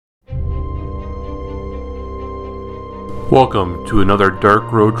Welcome to another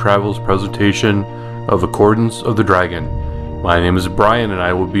Dark Road Travels presentation of Accordance of the Dragon. My name is Brian and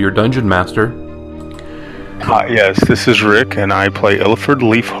I will be your dungeon master. Yes, this is Rick and I play Illiford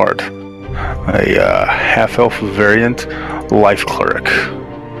Leafheart, a half-elf variant life cleric.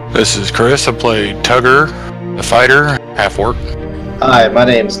 This is Chris. I play Tugger, the fighter, half-orc. Hi, my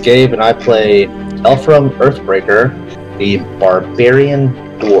name's Gabe and I play Elfram Earthbreaker, the barbarian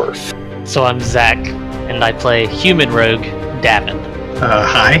dwarf. So I'm Zach, and I play Human Rogue, Davin.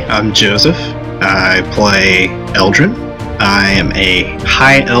 Hi, I'm Joseph. I play Eldrin. I am a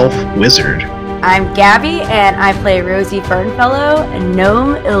high elf wizard. I'm Gabby, and I play Rosie Fernfellow, a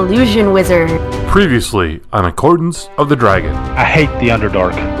gnome illusion wizard. Previously on Accordance of the Dragon. I hate the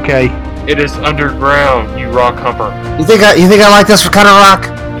Underdark, okay? It is underground, you rock humper. You think I like this kind of rock?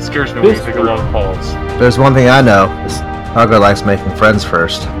 It scares me when you take a long pause. There's one thing I know, is Tugger likes making friends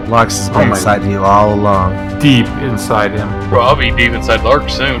first. Lux has been inside you all along. Deep inside him. Bro, I'll be deep inside Lark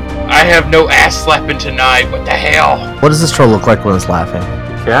soon. I have no ass slapping tonight, what the hell? What does this troll look like when it's laughing?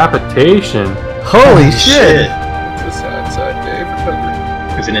 Decapitation. Holy shit! It's a sad, sad day for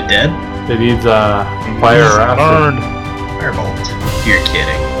Tugger. Isn't it dead? It needs a fire acid. Firebolt. You're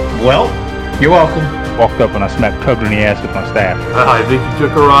kidding. Well, you're welcome. Walked up and I smacked Tugger in the ass with my staff. I think you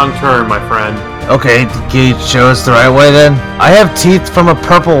took a wrong turn, my friend. Okay, can you show us the right way then? I have teeth from a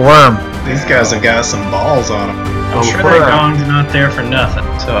purple worm. These guys have got some balls on them. I'm sure that gong's not there for nothing.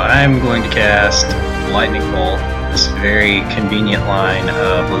 So I'm going to cast Lightning Bolt, this very convenient line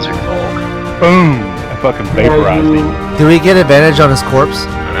of Blizzard Folk. Boom! I fucking vaporized him. Do we get advantage on his corpse?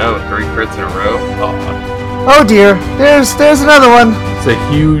 I know, 3 crits in a row. Oh dear, there's another one. It's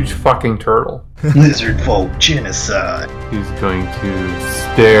a huge fucking turtle. Blizzard Folk genocide. He's going to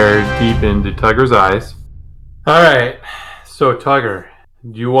stare deep into Tugger's eyes. Alright, so Tugger,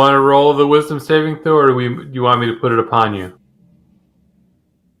 do you want to roll the wisdom saving throw, or do you want me to put it upon you?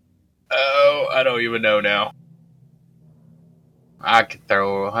 Oh, I don't even know now. I can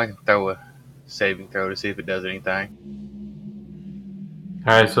throw a saving throw to see if it does anything.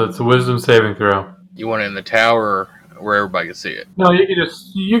 Alright, so it's a wisdom saving throw. You want it in the tower or where everybody can see it? No,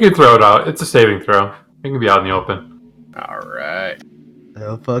 you can throw it out. It's a saving throw. It can be out in the open. Alright.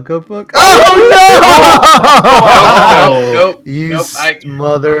 Oh fuck, oh fuck. Oh, Nope. You Nope,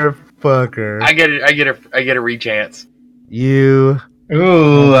 motherfucker. I get a re-chance. You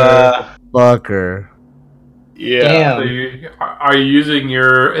Ooh, fucker. Yeah. So are you using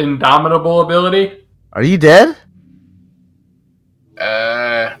your Indomitable ability? Are you dead?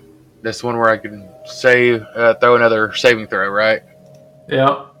 This one where I can throw another saving throw, right?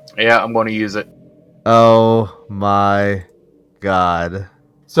 Yeah. Yeah, I'm going to use it. Oh my god.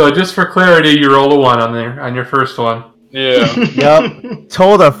 So just for clarity, you roll a 1 on your first one. Yeah. Yep.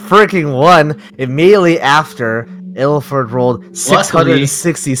 Told a freaking 1 immediately after Illiford rolled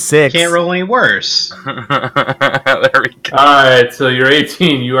 666. can't roll any worse. There we go. Alright, so you're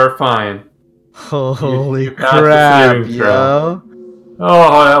 18. You are fine. Holy you passed the crap, saving throw. yo.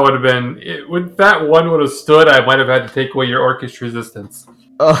 Oh, that would have been... If that 1 would have stood, I might have had to take away your Orcish resistance.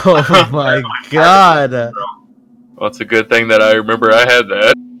 Oh my god. Well, it's a good thing that I remember I had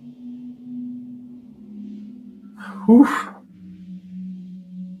that. Whew.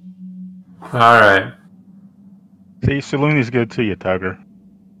 Alright. See, Salooni's good to you, Tugger.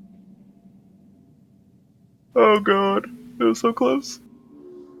 Oh, God. It was so close.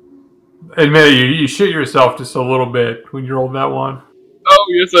 Admit it, you shit yourself just a little bit when you rolled that 1. Oh,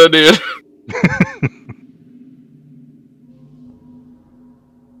 yes, I did.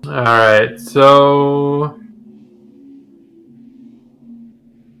 Alright, so...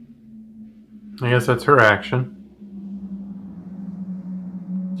 I guess that's her action.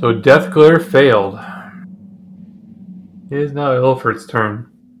 So Death Glare failed. It is now Illiford's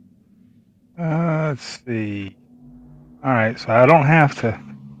turn. Let's see. Alright, so I don't have to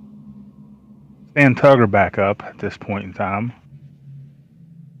stand Tugger back up at this point in time.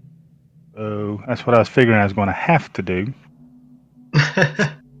 So that's what I was figuring I was going to have to do.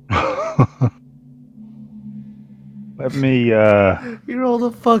 Let me, You rolled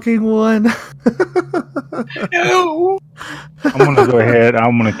a fucking 1. No! I'm going to go ahead.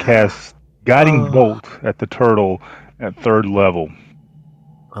 I'm going to cast Guiding Bolt at the turtle at 3rd level.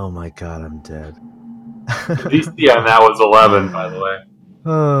 Oh my god, I'm dead. The DC on that was 11, by the way.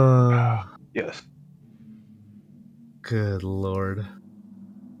 Oh, Yes. good lord.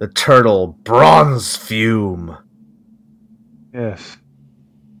 The turtle, Bronze Fume. Yes.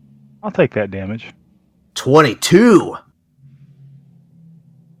 I'll take that damage. 22.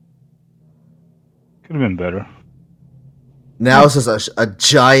 Could have been better. Now it's just a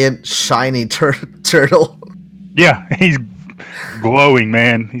giant, shiny turtle. Yeah, he's glowing,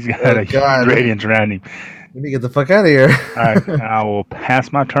 man. He's got a God. huge radiance around him. Let me get the fuck out of here. All right, I will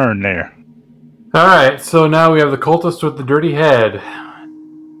pass my turn there. All right, so now we have the cultist with the dirty head.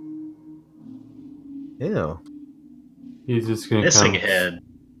 Ew. He's just gonna Missing come. head.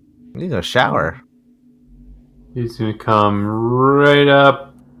 You need to go shower. He's gonna come right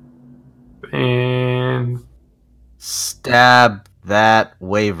up and Stab that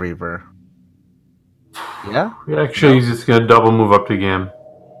Wave Reaver. Yeah? actually, he's just gonna double move up to Gim.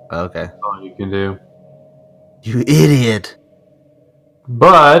 Okay. That's all you can do. You idiot.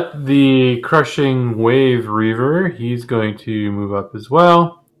 But the crushing wave reaver, he's going to move up as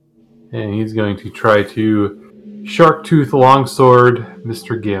well, and he's going to try to shark tooth longsword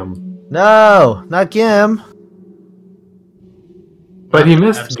Mr. Gim. No, not Gim. But he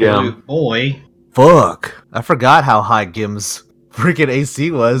missed Gim. Absolute boy. Fuck. I forgot how high Gim's freaking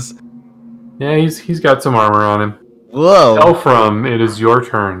AC was. Yeah, he's got some armor on him. Whoa. Elfram, it is your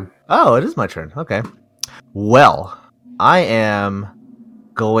turn. Oh, it is my turn. Okay. Well, I am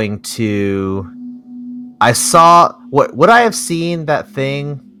going to. I saw. Would I have seen that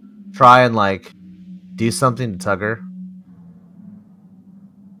thing try and, like, do something to Tugger?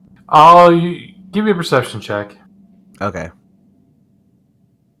 Give me a perception check. Okay.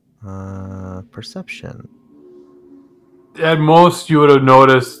 Perception. At most, you would have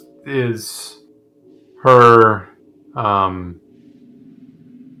noticed is her,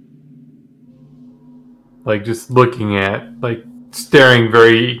 like, just looking at, like, staring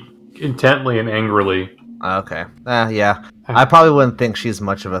very intently and angrily. Okay. Yeah. I probably wouldn't think she's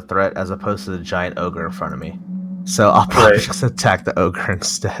much of a threat as opposed to the giant ogre in front of me. So I'll probably just attack the ogre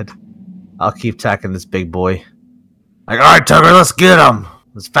instead. I'll keep attacking this big boy. Like, alright, Tugger, let's get him!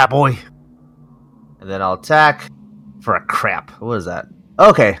 This fat boy. And then I'll attack for a crap. What is that?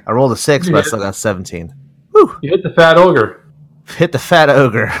 Okay, I rolled a 6, but I still got 17. Woo! You hit the fat ogre. Hit the fat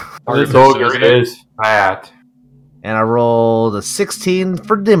ogre. This ogre is fat. And I rolled a 16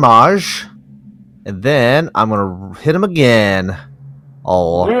 for damage. And then I'm going to hit him again.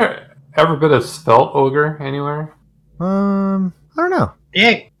 Oh. Is there ever been a svelte ogre anywhere? I don't know.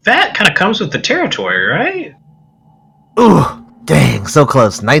 Yeah, that kind of comes with the territory, right? Ooh, dang, so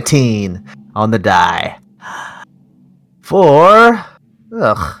close. 19 on the die. For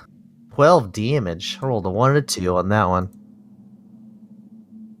 12 damage. I rolled a 1 and a 2 on that one.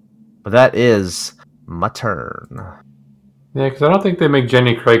 But that is my turn. Yeah, because I don't think they make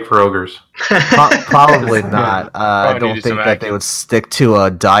Jenny Craig for ogres. Probably not. I don't think that they would stick to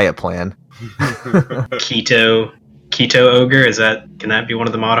a diet plan. Keto ogre, can that be one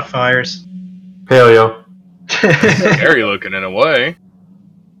of the modifiers? Paleo. Scary looking in a way.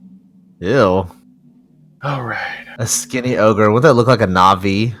 Ew. Alright. A skinny ogre. Would that look like a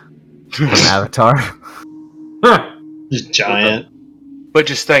Na'vi from Avatar? Just giant. But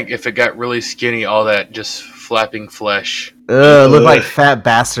just think, if it got really skinny, all that just flapping flesh. Look like fat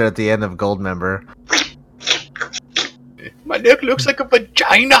bastard at the end of Goldmember. My neck looks like a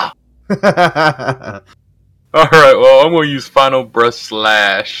vagina! Alright, well, I'm gonna use Final Breath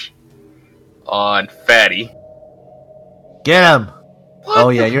Slash on Fatty. Get him! What Oh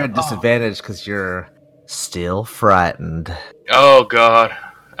yeah, you're at disadvantage because you're still frightened. Oh god.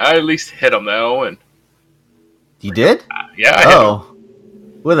 I at least hit him though, and You did? yeah, I hit him.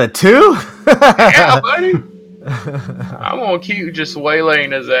 With a 2? Yeah, buddy. I'm gonna keep just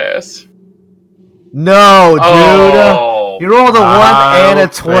waylaying his ass. No, dude. Oh, You rolled a 1 and a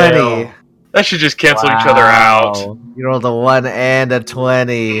 20. fail. that should just cancel each other out. You rolled a 1 and a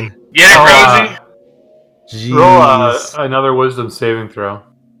 20. Get it, Rosie? Jeez. Roll another wisdom saving throw.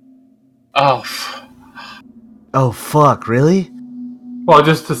 Oh, Oh, fuck, really? Well,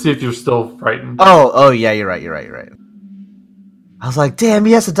 just to see if you're still frightened. Oh, yeah, you're right. I was like, damn,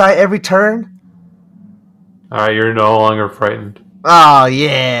 he has to die every turn? Alright, you're no longer frightened. Oh,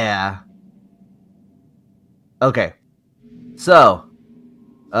 yeah. Okay. So,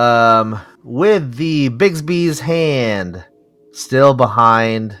 with the Bigsby's hand still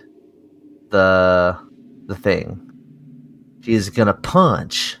behind the thing, she's gonna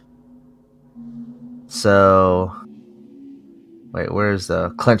punch. So, wait, where's the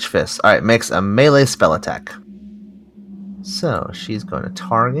clench fist? Alright, makes a melee spell attack. So, she's going to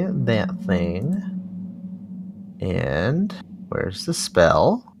target that thing. And where's the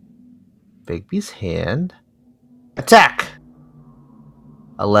spell? Bigby's hand. Attack!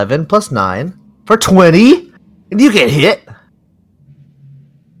 11 plus 9 for 20! And you get hit!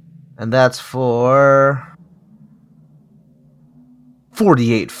 And that's for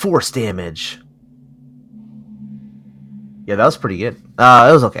 48 force damage. Yeah, that was pretty good. It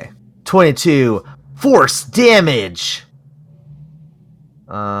was okay. 22 force damage.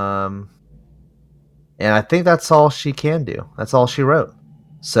 And I think that's all she can do. That's all she wrote.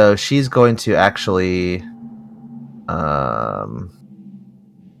 So she's going to actually.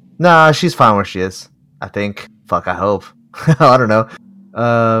 Nah, she's fine where she is. I think. Fuck, I hope. I don't know.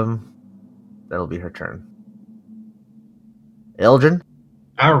 That'll be her turn. Eldrin?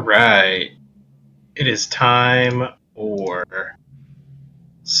 Alright. It is time for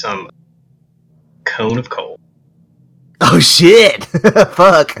some Cone of Cold. Oh shit!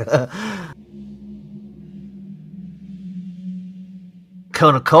 Fuck!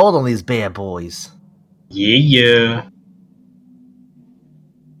 Cone of Cold on these bad boys. Yeah.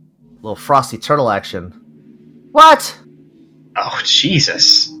 Little frosty turtle action. What? Oh,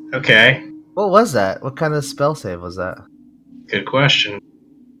 Jesus. Okay. What was that? What kind of spell save was that? Good question.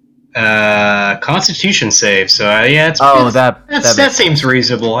 Constitution save. So yeah, that seems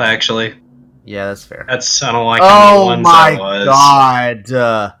reasonable actually. Yeah, that's fair. I don't like how many ones that was. God!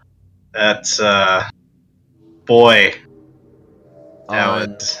 That's boy. That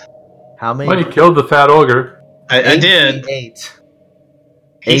was how many? Well, you killed the fat ogre. I did. 8.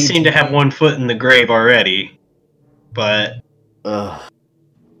 He seemed to have one foot in the grave already, but. Ugh.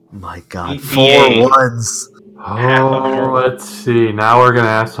 My God! The 4 8. ones. Oh, let's see. Now we're gonna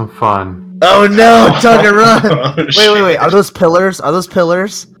have some fun. Oh no! Tugger, run! Oh, wait! Are those pillars? Are those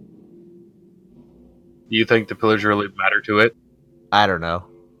pillars? Do you think the pillars really matter to it? I don't know.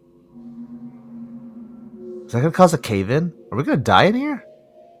 Is that gonna cause a cave-in? Are we gonna die in here?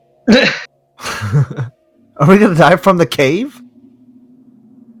 Are we gonna die from the cave?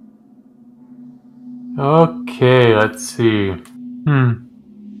 Okay, let's see.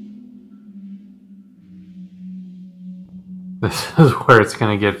 This is where it's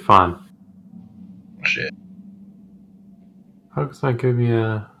gonna get fun. Shit. How does that give me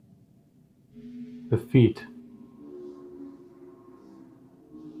the feet?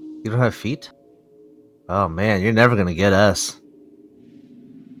 You don't have feet? Oh man, you're never gonna get us.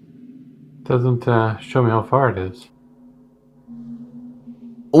 Doesn't show me how far it is.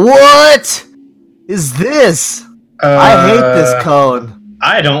 What is this? I hate this cone.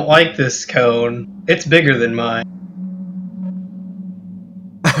 I don't like this cone. It's bigger than mine.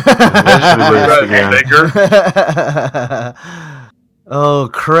 Bigger? Oh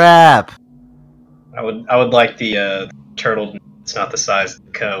crap! I would like the turtle. It's not the size of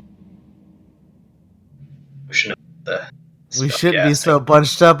the cone. We shouldn't be so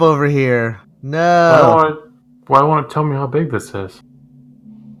bunched up over here. No. Why won't it tell me how big this is?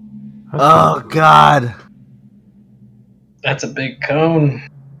 Oh God. That's a big cone.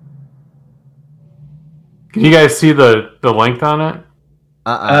 Can you guys see the length on it?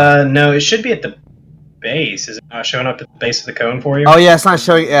 No, it should be at the base. Is it not showing up at the base of the cone for you? Oh yeah, it's not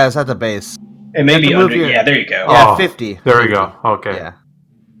showing. Yeah, it's at the base. It may be under. Yeah, there you go. Yeah, 50. There we go. Okay. Yeah.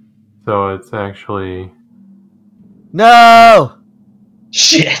 So it's actually. No.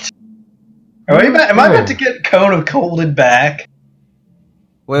 Shit. Am I about to get Cone of Colded back?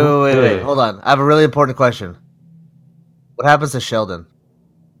 Wait. Hold on. I have a really important question. What happens to Sheldon?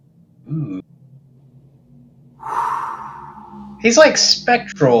 Ooh. He's like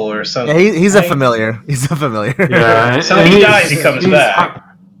spectral or something. Yeah, he's a familiar. He's a familiar. Yeah. So he dies, he comes back.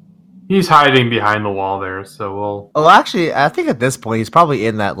 He's hiding behind the wall there, so we'll. Oh, actually, I think at this point he's probably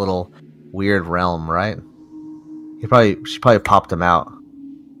in that little weird realm, right? She probably popped him out.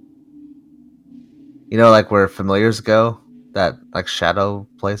 You know, like where familiars go, that like shadow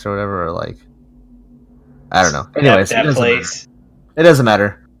place or whatever, or like I don't know. Anyways, that place. It doesn't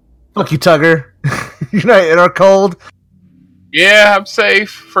matter. Fuck you, Tugger. You're not in our cold. Yeah, I'm safe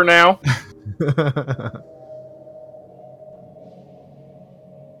for now.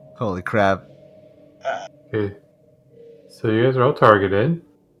 Holy crap. Okay. So you guys are all targeted.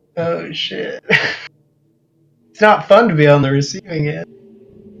 Oh shit. It's not fun to be on the receiving end.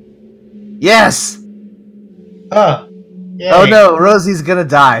 Yes! Oh. Yay. Oh no, Rosie's gonna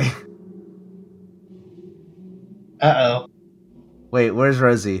die. Uh-oh. Wait, where's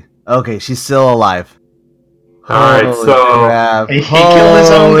Rosie? Okay, she's still alive. Alright, so. Crap. He killed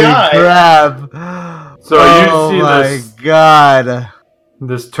his own guy. Crap. So you see this. Oh my god.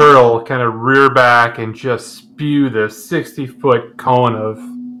 This turtle kind of rear back and just spew this 60-foot cone of,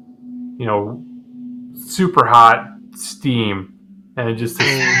 super hot steam. And it just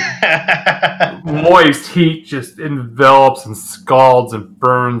moist heat just envelops and scalds and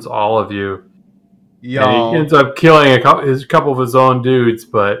burns all of you. Yo. And he ends up killing a couple of his own dudes,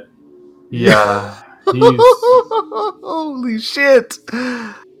 but yeah, holy shit!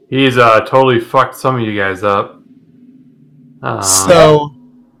 He's totally fucked some of you guys up. So,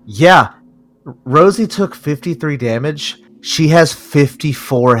 yeah, Rosie took 53 damage. She has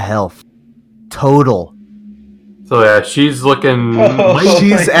 54 health total. So yeah, she's looking.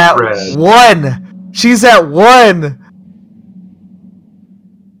 She's at red. 1. She's at 1.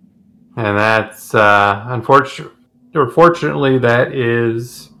 And that's unfortunately that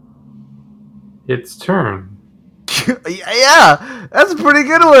is its turn. Yeah, that's a pretty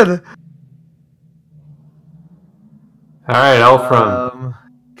good one. All right, Elfram.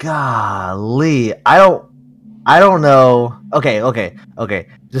 Golly, I don't know. Okay.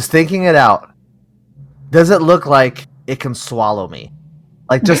 Just thinking it out. Does it look like it can swallow me?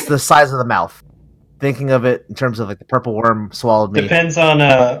 Like just the size of the mouth. Thinking of it in terms of like the purple worm swallowed me. Depends on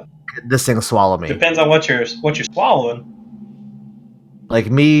this thing swallow me. Depends on what you're swallowing. Like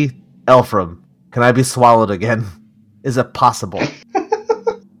me, Elfram. Can I be swallowed again? Is it possible?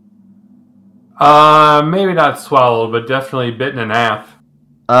 Maybe not swallowed, but definitely bitten in half.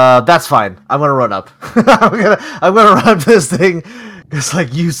 That's fine. I'm gonna run up. I'm gonna run up this thing. It's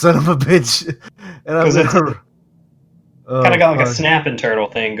like, you son of a bitch. And I'm gonna... Kind of got like a snapping turtle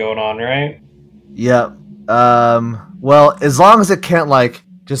thing going on, right? Yep. Well, as long as it can't like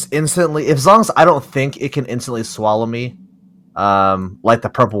just instantly, as long as I don't think it can instantly swallow me, like the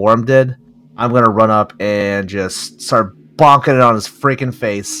purple worm did, I'm gonna run up and just start bonking it on his freaking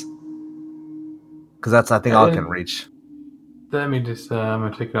face. Because that's, I think, all I can reach. Let me just, I'm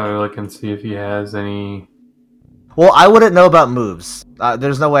going to take another look and see if he has any... Well, I wouldn't know about moves.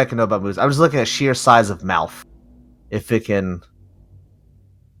 There's no way I can know about moves. I'm just looking at sheer size of mouth. If it can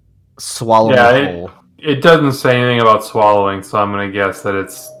swallow me whole. It doesn't say anything about swallowing, so I'm going to guess that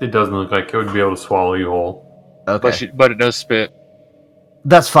it doesn't look like it would be able to swallow you whole. Okay. But it does spit.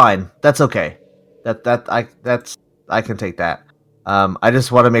 That's fine. That's okay. I can take that. I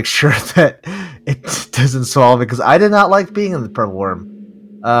just want to make sure that it doesn't swallow me because I did not like being in the purple worm.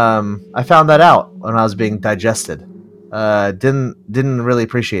 I found that out when I was being digested. Didn't really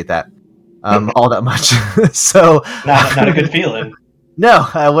appreciate that all that much. So not a good feeling. No,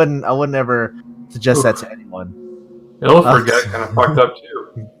 I wouldn't ever suggest that to anyone. Ilford got kind of fucked up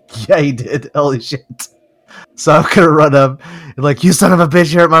too. Yeah, he did. Holy shit. So I'm gonna run up and like, you son of a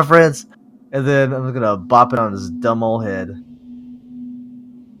bitch, you hurt my friends. And then I'm gonna bop it on his dumb old head.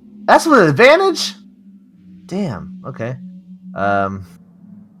 That's with an advantage? Damn, okay.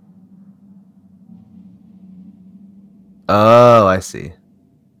 Oh, I see.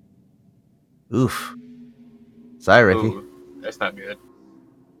 Oof. Sorry, Ricky. Ooh, that's not good.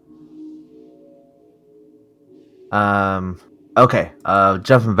 Okay,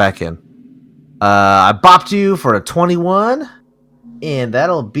 jumping back in. I bopped you for a 21, and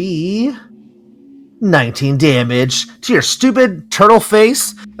that'll be 19 damage to your stupid turtle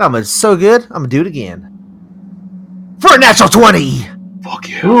face. So good, I'm gonna do it again. For a natural 20! Fuck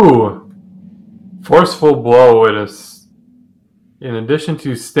you. Ooh. Forceful blow at us. In addition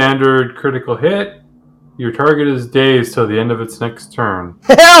to standard critical hit, your target is dazed till the end of its next turn.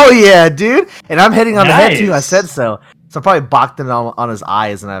 Hell yeah, dude! And I'm hitting on the head too, I Nice. said so. So I probably bocked it on his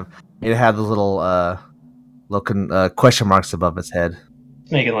eyes, and I've made it have the little question marks above its head.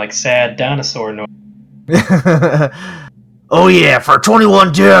 It's making like sad dinosaur noise. Oh yeah, for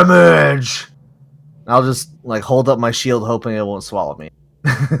 21 damage! I'll just like hold up my shield hoping it won't swallow me.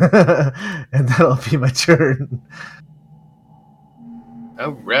 And that'll be my turn.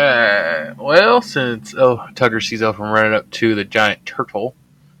 Alright. Well, since Tugger sees Elfram running up to the giant turtle,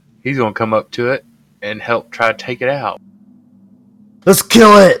 he's gonna come up to it and help try to take it out. Let's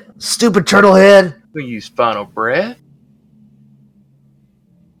kill it! Stupid turtle head! I'm gonna use Final Breath.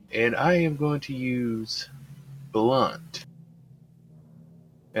 And I am going to use Blunt.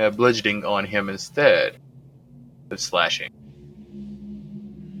 Bludgeoning on him instead of slashing.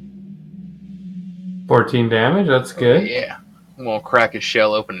 14 damage, that's good. Yeah. I'm gonna crack his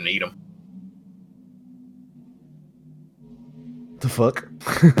shell open and eat him. The fuck?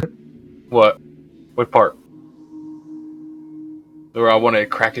 What? What part? Or I want to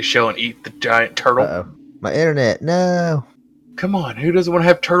crack his shell and eat the giant turtle? Uh-oh. My internet, no! Come on, who doesn't want to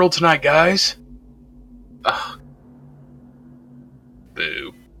have turtle tonight, guys? Ugh.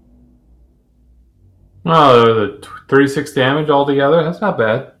 Boo. Oh, the 36 damage altogether? That's not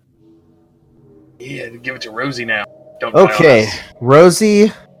bad. Yeah, give it to Rosie now. Don't die on Okay, us.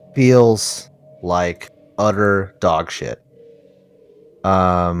 Rosie feels like utter dog shit.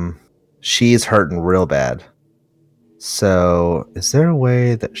 She's hurting real bad. So, is there a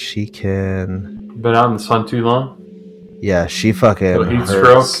way that she can... Been out in the sun too long? Yeah, she fucking Little heat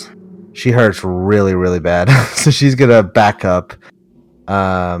hurts. stroke? She hurts really, really bad. So she's gonna back up.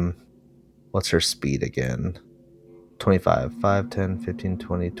 What's her speed again? 25. 5, 10, 15,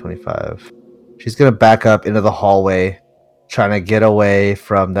 20, 25. She's gonna back up into the hallway, trying to get away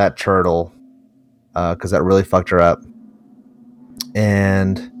from that turtle, because that really fucked her up.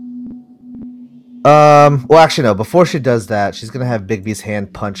 And well, actually no. Before she does that, she's gonna have Bigby's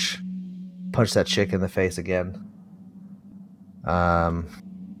hand punch that chick in the face again.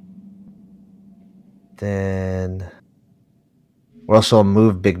 Then, or else she'll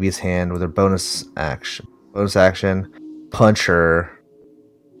move Bigby's hand with her bonus action. Punch her.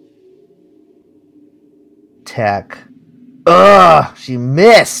 Attack. Ugh! She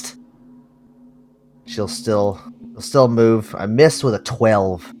missed! She'll still move. I missed with a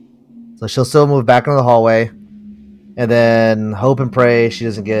 12. So she'll still move back into the hallway. And then hope and pray she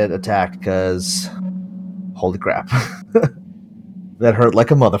doesn't get attacked, because holy crap. That hurt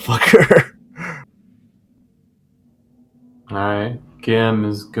like a motherfucker. Alright, Gim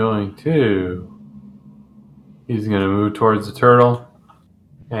is going to... He's going to move towards the turtle.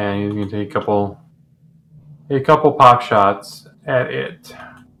 And he's going to take a couple pop shots at it.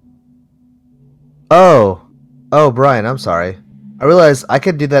 Oh, Brian, I'm sorry. I realized I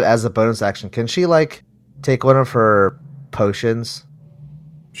could do that as a bonus action. Can she, like, take one of her potions?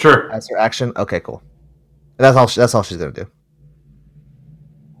 Sure. As her action? Okay, cool. That's all she's going to do.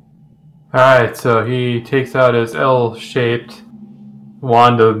 Alright, so he takes out his L-shaped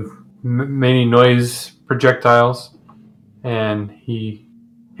wand of many noise projectiles, and he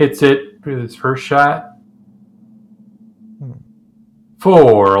hits it with his first shot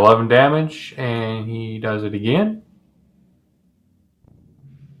for 11 damage, and he does it again.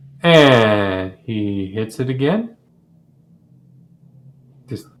 And he hits it again.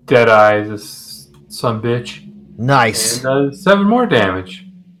 Just dead eyes this son bitch. Nice. And does 7 more damage.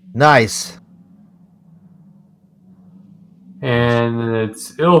 Nice. And then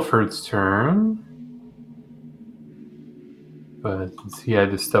it's Ilford's turn. But since he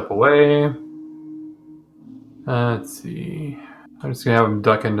had to step away, let's see. I'm just going to have him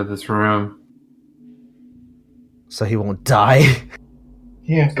duck into this room. So he won't die?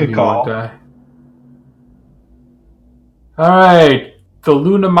 Yeah, So good he call. won't die. Alright, the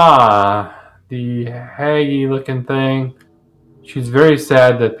Lunama, the haggy looking thing. She's very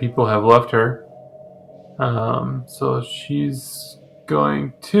sad that people have left her. So she's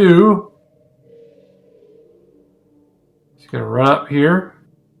going to run up here.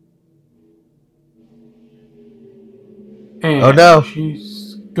 And Oh, no.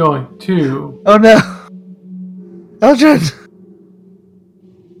 she's going to... Oh no! Eldred!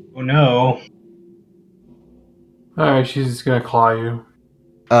 Oh no. Alright, she's just going to claw you.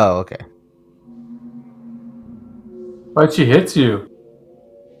 Oh, okay. But she hits you.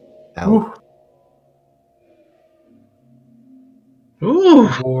 Ow. Ooh. Ooh.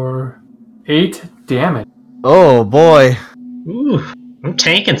 For 8 damage. Oh boy. Ooh. I'm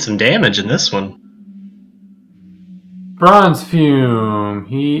taking some damage in this one. Bronze Fume.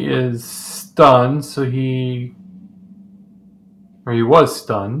 He is stunned, so he was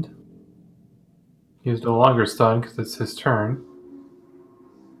stunned. He is no longer stunned because it's his turn.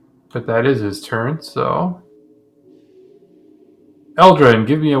 But that is his turn, so... Eldrin,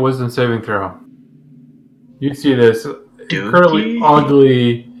 give me a wisdom saving throw. You see this incredibly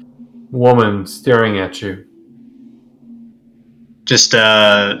ugly woman staring at you. Just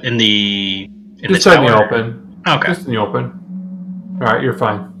in the Just tower? in the open. Okay. Just in the open. Alright, you're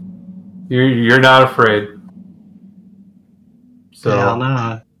fine. You're not afraid. So Hell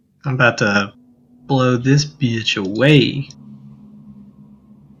no. I'm about to blow this bitch away.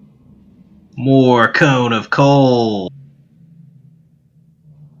 More cone of coal.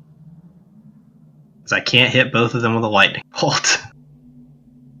 Because I can't hit both of them with a lightning bolt.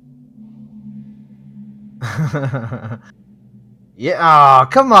 Yeah, oh,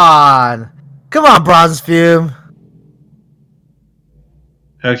 come on. Come on, Bronze Fume.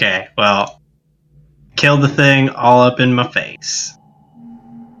 Okay, well, killed the thing all up in my face.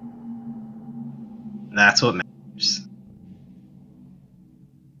 That's what matters.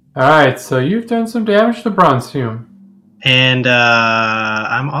 Alright, so you've done some damage to Bronze Fume. And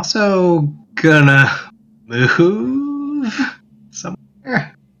I'm also gonna move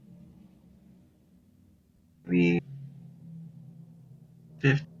somewhere. Maybe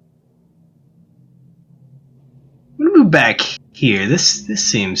 50. I'm gonna move back here. This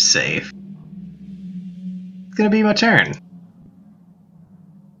seems safe. It's gonna be my turn.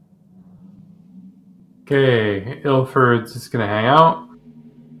 Okay, Ilford's just gonna hang out.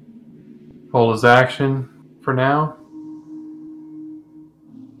 Hold his action for now.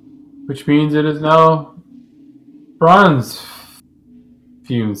 Which means it is now Bronze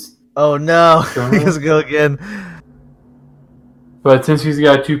Fume's. Oh no, he has to go again. But since he's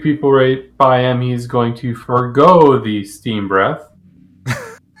got 2 people right by him, he's going to forgo the steam breath.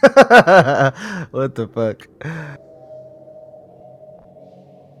 What the fuck?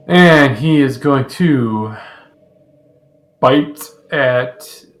 And he is going to bite at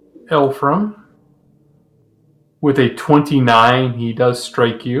Elfram. With a 29, he does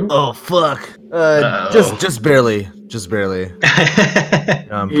strike you. Oh fuck! Just barely. I'm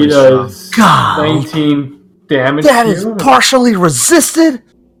He pretty does strong. God, 19 damage. that to is you. partially resisted.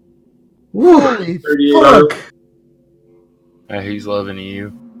 Holy 38. fuck! He's loving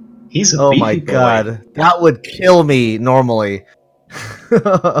you. He's a Oh beefy my boy. god, that would kill me normally. This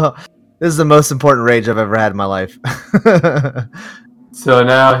is the most important rage I've ever had in my life. So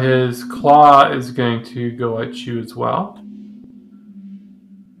now his claw is going to go at you as well.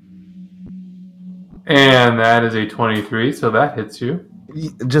 And that is a 23, so that hits you.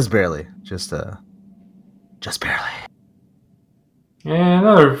 Just barely. Just barely. And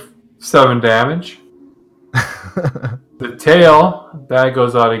another 7 damage. The tail, that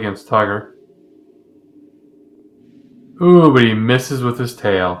goes out against Tugger. Ooh, but he misses with his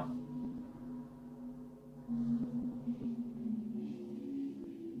tail.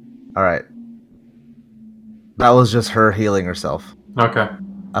 Alright. That was just her healing herself. Okay.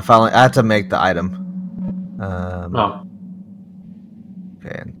 I had to make the item. Oh.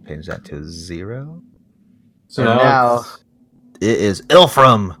 Okay, and change that to 0. So And now now it's- it is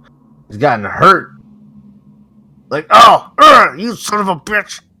Ilfram. He's gotten hurt. Like, you son of a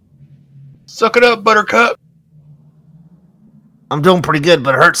bitch. Suck it up, Buttercup. I'm doing pretty good,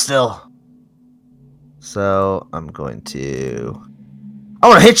 but it hurts still. So I'm going to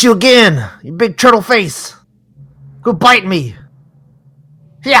hit you again, you big turtle face. Go bite me.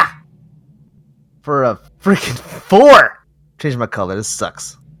 Yeah. For a freaking 4. Change my color. This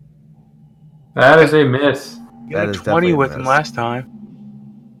sucks. that is a miss. You That had is 20 definitely a with him miss. last time.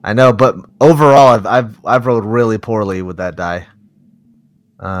 I know, but overall, I've rolled really poorly with that die.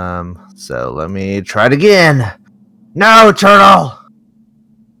 So let me try it again. No, turtle.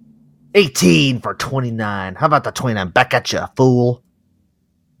 18 for 29. How about the 29? Back at you, fool.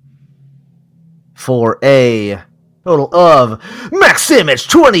 For a total of max damage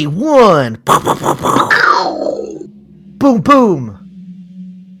 21. Boom, boom.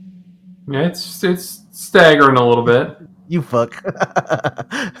 Yeah, it's staggering a little bit. You fuck.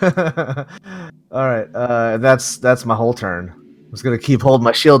 All right, that's my whole turn. I was gonna keep holding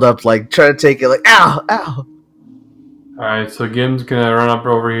my shield up, like trying to take it, like ow, ow. Alright, so Gim's gonna run up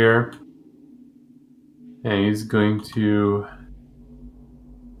over here. And he's going to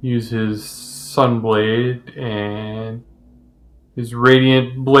use his Sunblade, and his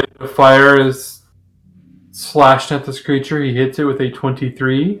Radiant Blade of Fire is slashed at this creature. He hits it with a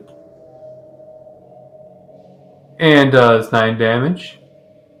 23. And does 9 damage.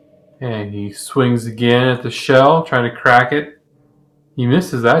 And he swings again at the shell, trying to crack it. He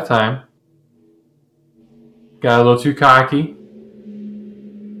misses that time. Got a little too cocky.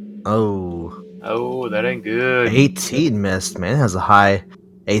 Oh, that ain't good. 18 missed, man. It has a high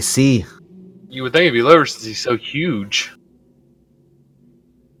AC. You would think it'd be lower since he's so huge.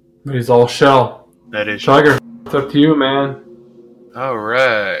 But he's all shell. That is. Tugger, it's up to you, man.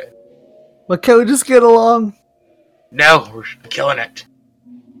 Alright. But can we just get along? No, we're killing it.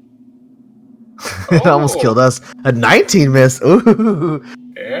 It almost killed us. A 19 miss. Ooh.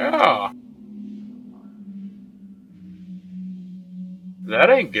 Yeah. That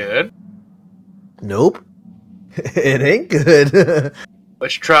ain't good. Nope. It ain't good.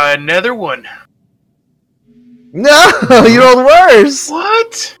 Let's try another one. No, you rolled worse.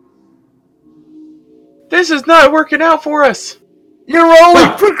 What? This is not working out for us. You're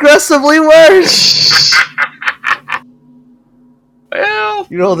rolling progressively worse. Well,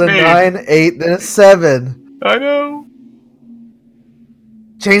 You rolled a man. 9, 8, then a 7. I know.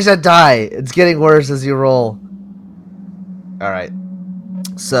 Change that die. It's getting worse as you roll. Alright.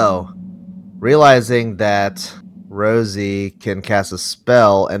 So, realizing that Rosie can cast a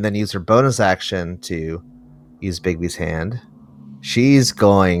spell and then use her bonus action to use Bigby's hand, she's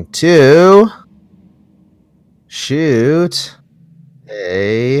going to shoot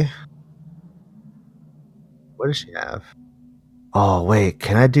a... What does she have? Oh, wait.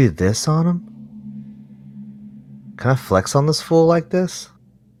 Can I do this on him? Can I flex on this fool like this?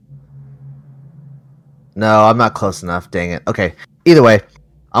 No, I'm not close enough. Dang it. Okay. Either way,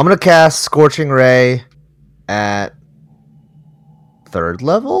 I'm going to cast Scorching Ray at 3rd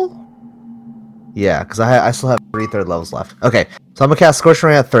level? Yeah, because I still have 3 3rd levels left. Okay, so I'm going to cast Scorching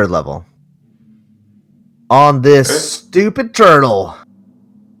Ray at 3rd level. On this stupid turtle.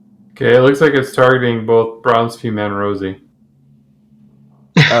 Okay, it looks like it's targeting both Bronze Fume and Rosie.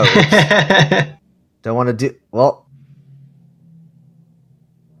 oops. Don't want to do well.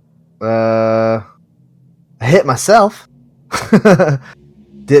 I hit myself.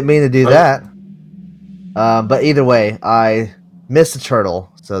 Didn't mean to do that. But either way, I missed a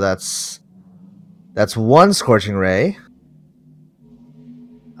turtle, so that's one scorching ray.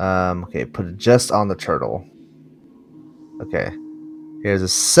 Okay, put it just on the turtle. Okay, here's a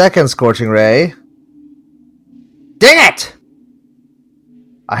second scorching ray. Dang it!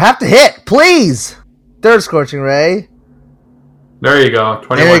 I have to hit, please. Third scorching ray. There you go.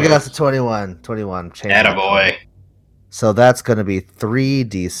 21. There you go. That's a 21. 21. Attaboy. So that's going to be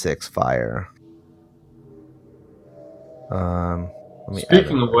 3d6 fire. Let me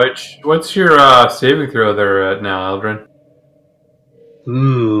Speaking of which, what's your saving throw there now, Eldrin?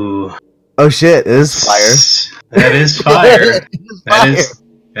 Ooh. Oh shit! It is fire. That is fire.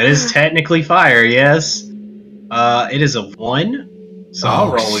 That is technically fire. Yes. It is a 1, so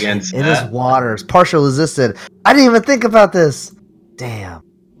I'll roll against it. that. It is water. It's partial resisted. I didn't even think about this. Damn.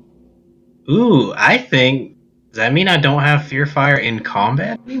 Ooh, I think. Does that mean I don't have fear fire in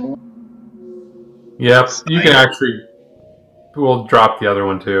combat anymore? Yep, you can actually. We'll drop the other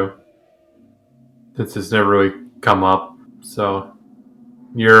one too, since it's never really come up. So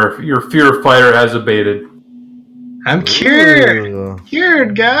your fear fighter has abated. I'm cured.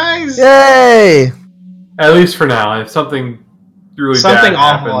 Cured, guys. Yay! At least for now. If something really something bad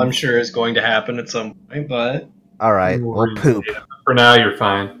awful, happens, I'm sure, is going to happen at some point. But all right, we'll poop. For now, you're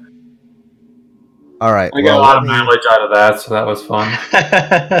fine. All right, I got a lot of mileage out of that, so that was fun.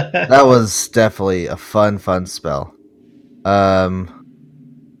 That was definitely a fun spell. Dang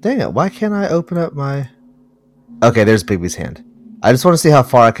it! Why can't I open up my? Okay, there's Bigby's hand. I just want to see how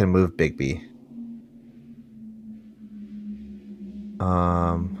far I can move Bigby.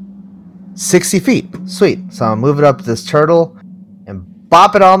 60 feet. Sweet. So I'll move it up to this turtle and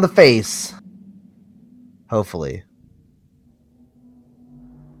bop it on the face. Hopefully.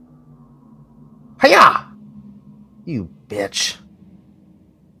 Hiya! You bitch.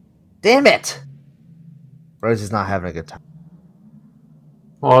 Damn it! Rosie's not having a good time.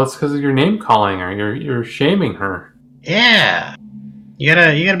 Well, it's because of your name calling her. You're shaming her. Yeah. You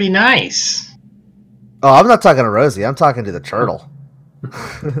gotta be nice. Oh, I'm not talking to Rosie. I'm talking to the turtle.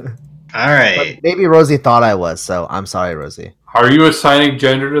 All right. But maybe Rosie thought I was, so I'm sorry, Rosie. Are you assigning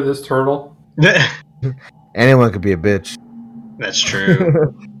gender to this turtle? Anyone could be a bitch. That's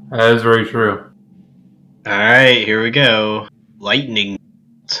true. That is very true. All right, here we go. Lightning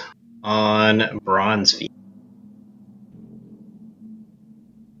on Bronze Feet.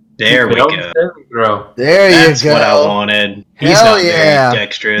 There we go. There you go. That's what I wanted. He's Hell not yeah. very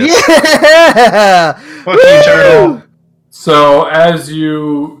dexterous. Yeah! Fuck you, turtle. So as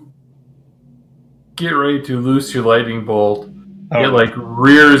you get ready to loose your lightning bolt, it like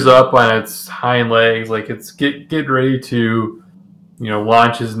rears up on its hind legs, like it's get ready to,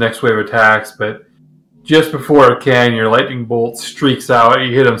 launch his next wave of attacks. But just before it can, your lightning bolt streaks out.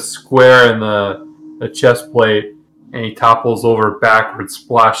 You hit him square in the chest plate, and he topples over backwards,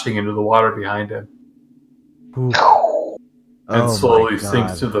 splashing into the water behind him, and slowly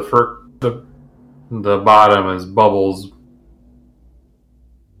sinks to the bottom as bubbles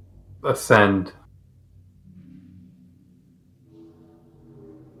ascend.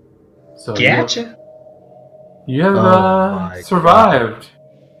 So gotcha. You have survived.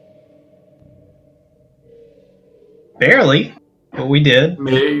 Barely, but we did.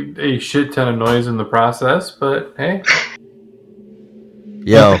 Made a shit ton of noise in the process, but hey.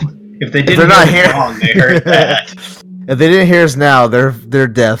 Yo, if they didn't hear us wrong, they heard that. If they didn't hear us now, they're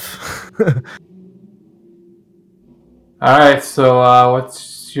deaf. All right, so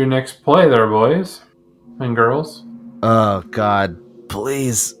what's your next play, there, boys and girls? Oh God,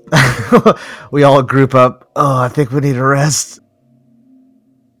 please! We all group up. Oh, I think we need a rest.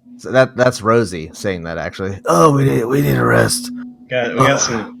 So that's Rosie saying that actually. Oh, we need a rest. We got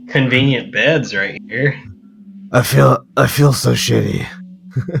some convenient beds right here. I feel so shitty.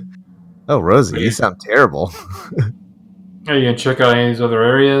 Oh, Rosie, you sound terrible. Are you gonna check out any of these other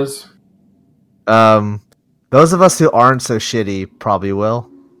areas? Those of us who aren't so shitty probably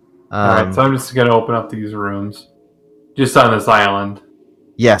will. Alright, so I'm just gonna open up these rooms. Just on this island.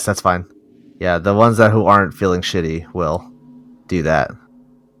 Yes, that's fine. Yeah, the ones who aren't feeling shitty will do that.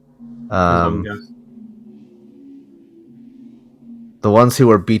 The ones who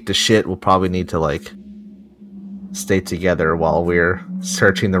are beat to shit will probably need to stay together while we're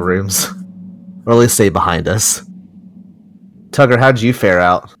searching the rooms. Or at least stay behind us. Tugger, how'd you fare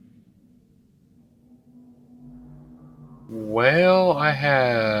out? Well, I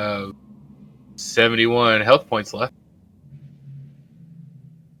have 71 health points left.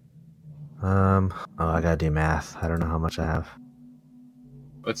 Oh, I gotta do math. I don't know how much I have.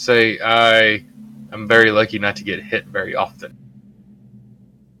 Let's say I'm very lucky not to get hit very often.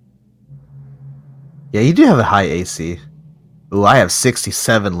 Yeah, you do have a high AC. Ooh, I have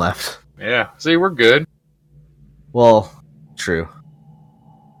 67 left. Yeah, see, we're good. Well, true.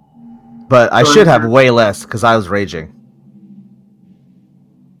 But I should have way less because I was raging.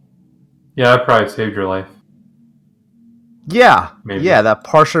 Yeah, that probably saved your life. Yeah, Maybe. yeah, that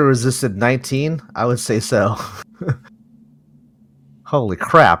partially resisted 19. I would say so. Holy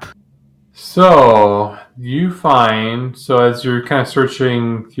crap! So you find, as you're kind of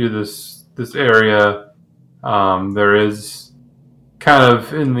searching through this area, there is kind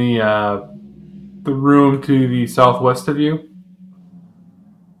of in the room to the southwest of you.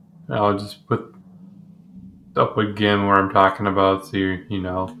 I'll just put up with Gim where I'm talking about, so you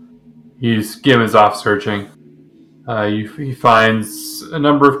know, Gim is off searching. He finds a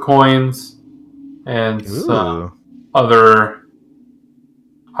number of coins and some other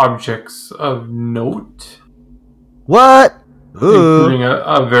objects of note. What? Ooh. Including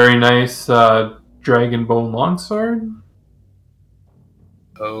a very nice dragon bone longsword.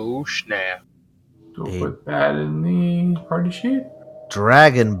 Oh, snap. We'll put that in the party sheet.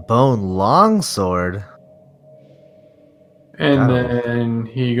 Dragon bone longsword. And then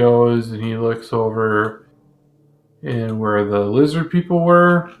he goes and he looks over in where the lizard people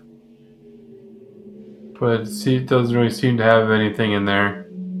were. But it doesn't really seem to have anything in there.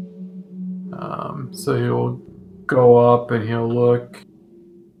 So he'll go up and he'll look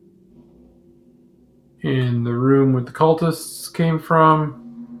in the room where the cultists came from.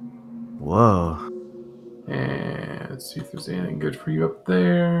 Whoa. And let's see if there's anything good for you up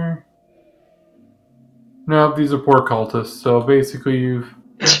there. No, these are poor cultists. So basically,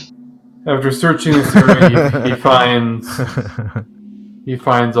 after searching this area, he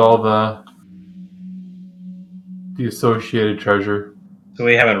finds all the associated treasure. So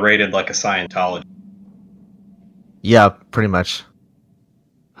we haven't raided like a Scientology. Yeah, pretty much.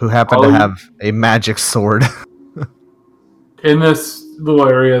 Who happened to have a magic sword. In this little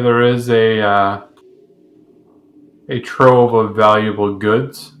area, there is a trove of valuable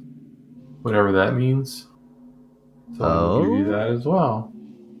goods, whatever that means. So I'll give you that as well.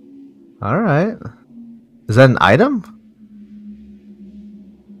 All right. Is that an item?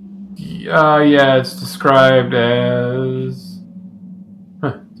 Yeah, it's described as...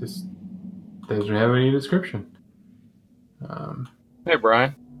 just doesn't have any description. Hey,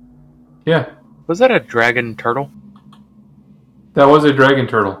 Brian. Yeah. Was that a dragon turtle? That was a dragon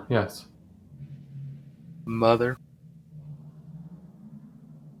turtle, yes. Mother.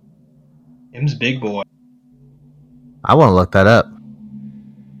 Him's big boy. I want to look that up.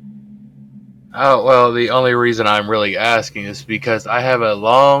 Oh, well, the only reason I'm really asking is because I have a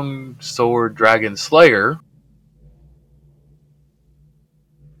long sword dragon slayer.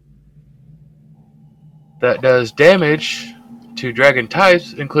 That does damage to dragon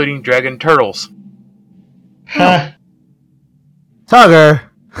types, including dragon turtles. Huh. Tugger!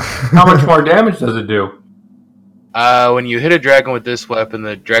 How much more damage does it do? When you hit a dragon with this weapon,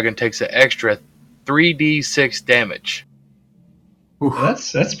 the dragon takes an extra 3d6 damage.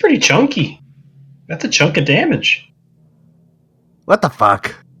 That's pretty chunky. That's a chunk of damage. What the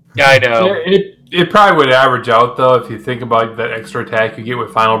fuck? Yeah, I know. It probably would average out though if you think about that extra attack you get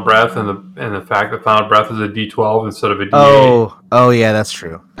with Final Breath and the fact that Final Breath is a D12 instead of a D8. Oh yeah, that's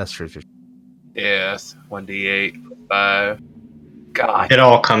true. That's true. Yes, 1d8, 5. God. It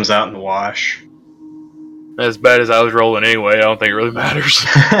all comes out in the wash. As bad as I was rolling anyway, I don't think it really matters.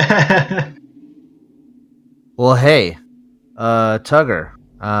 Well, hey, Tugger,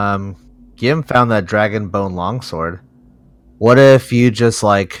 Gim found that dragon bone longsword. What if you just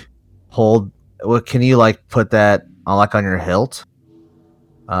like hold? What can you like put that on your hilt?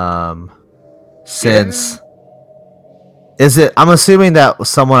 Since is it? I'm assuming that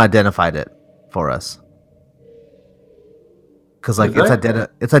someone identified it for us. Because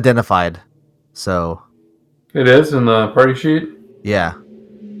it's identified, so It is in the party sheet. yeah.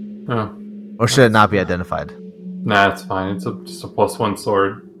 Oh, Or should it not be identified? nah, it's fine. It's just a +1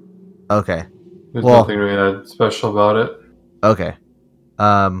 sword. Okay. There's nothing really that special about it. Okay.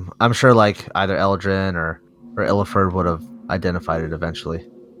 I'm sure like either Eldrin or Illiford would have identified it eventually.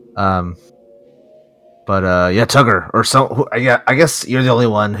 But yeah, Tugger or some. Yeah, I guess you're the only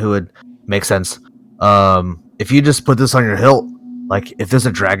one who would make sense. If you just put this on your hilt, like if there's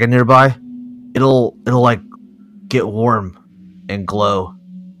a dragon nearby, it'll like get warm and glow,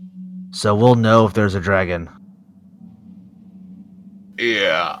 so we'll know if there's a dragon.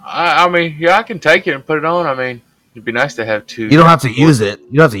 Yeah, I mean, yeah, I can take it and put it on. I mean, It'd be nice to have two. You don't have to use it.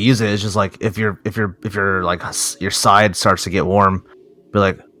 You don't have to use it. It's just like if you're like your side starts to get warm, be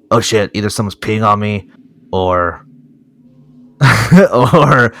like, oh shit, either someone's peeing on me, or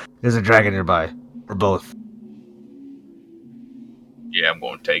or there's a dragon nearby, or both. Yeah, I'm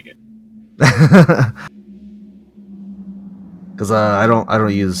going to take it. Because I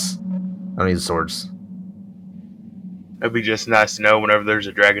don't use swords. It'd be just nice to know whenever there's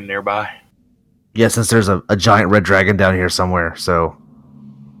a dragon nearby. Yeah, since there's a giant red dragon down here somewhere, so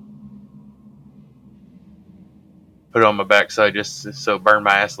Put it on my backside just so it burn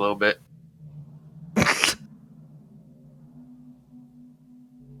my ass a little bit.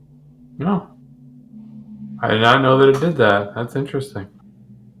 No. I did not know that it did that. That's interesting.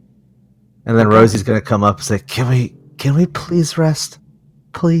 and then Rosie's gonna come up and say, Can we please rest?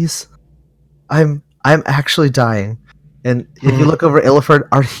 Please? I'm actually dying. And if you look over Illiford,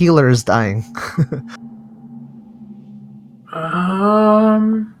 our healer is dying.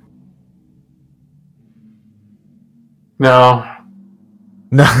 No.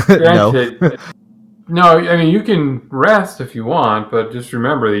 No. Granted, no, I mean, you can rest if you want, but just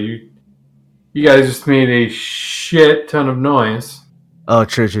remember that you guys just made a shit ton of noise. Oh,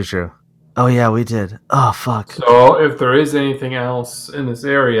 true. Oh, yeah, we did. Oh, fuck. So if there is anything else in this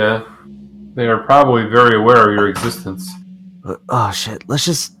area, they are probably very aware of your existence. Oh, shit. Let's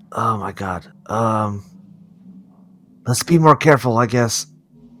just... Oh, my God. Let's be more careful, I guess.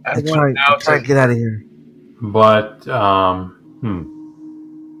 I try to get out of here. But, I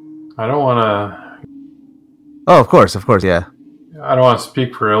don't want to... Oh, of course, yeah. I don't want to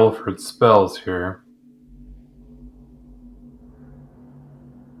speak for Illiford's spells here.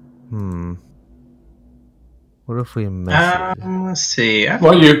 What if we mess with it? Let's see.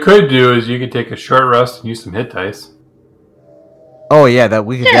 What you could do is you could take a short rest and use some hit dice. Oh, yeah, that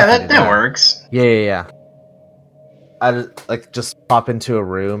we could definitely do that works. Yeah. I just pop into a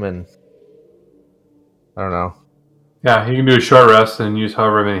room and... I don't know. Yeah, you can do a short rest and use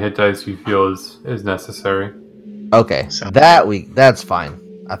however many hit dice you feel is necessary. Okay, that's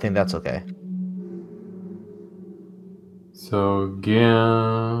fine. I think that's okay. So,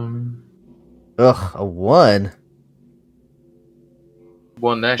 Gim... Ugh, a 1?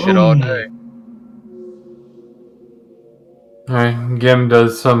 Won that shit all day. Alright, Gim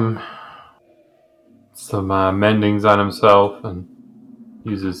does some mendings on himself and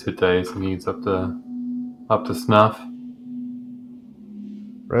uses hit dice and he's up to snuff.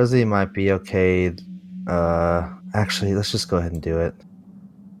 Rosie might be okay. Actually, let's just go ahead and do it.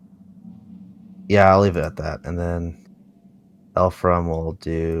 Yeah, I'll leave it at that. And then Elfram will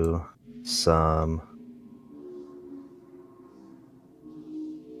do some...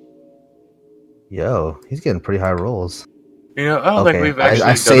 Yo, he's getting pretty high rolls. You know, I don't think we've actually I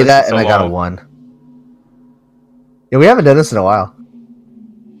done say this that in and so I got a long. 1. Yeah, we haven't done this in a while.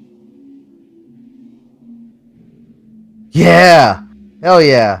 Yeah! Hell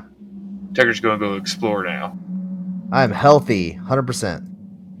yeah! Tucker's gonna go explore now. I'm healthy, 100%.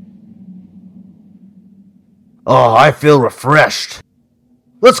 Oh, I feel refreshed.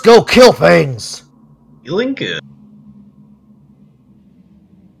 Let's go kill things! Feeling good.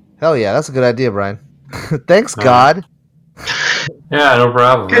 Hell yeah, that's a good idea, Brian. Thanks, God. Yeah, no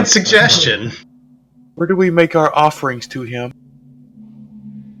problem. Good suggestion. Where do we make our offerings to him?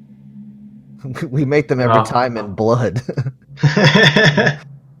 We make them every time in blood.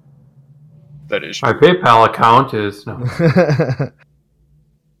 That is My true. PayPal account is... No.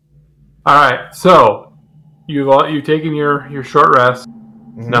 Alright, so you've taken your short rest.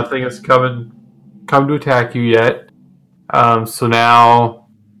 Mhm. Nothing has come to attack you yet. So now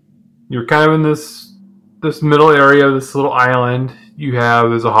you're kind of in this middle area of this little island.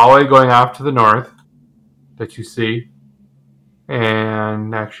 There's a hallway going off to the north that you see.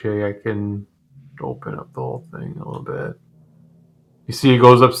 And actually I can open up the whole thing a little bit. You see it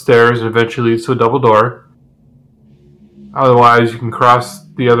goes upstairs and eventually leads to a double door. Otherwise you can cross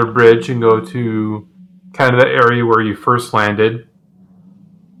the other bridge and go to kind of the area where you first landed.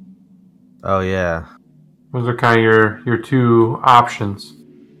 Oh yeah. Those are kind of your two options.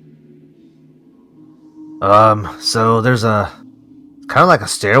 So there's a kind of like a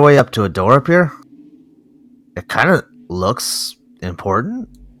stairway up to a door up here. It kind of looks important,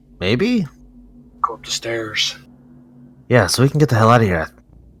 maybe? Go up the stairs. Yeah, so we can get the hell out of here.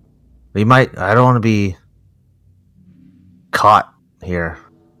 I don't want to be caught here.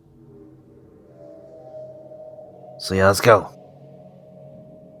 So yeah, let's go.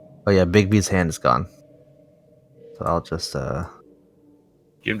 Oh yeah, Big B's hand is gone. So I'll just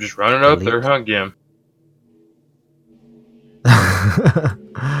Gim just running up there, huh, Gim?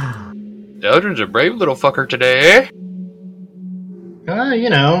 Eldrin's a brave little fucker today, eh?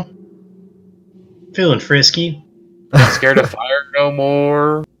 Feeling frisky. Not scared of fire no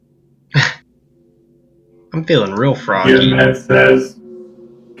more. I'm feeling real froggy. Gizmet says,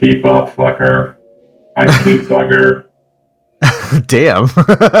 keep up, fucker. I keep fucker. Damn.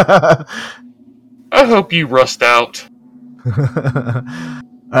 I hope you rust out.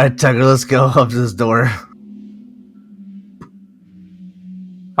 Alright, Tugger, let's go up to this door.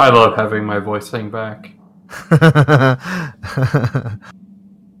 I love having my voice sing back. Alright,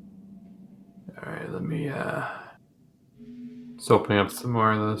 let me just opening up some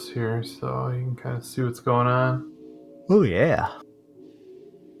more of this here so you can kind of see what's going on. Oh, yeah.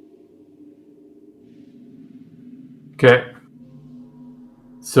 Okay.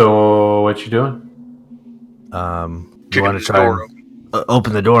 So, what you doing? You want to try and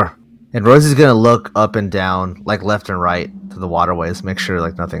open the door. And Rosie's going to look up and down, like left and right, to the waterways, make sure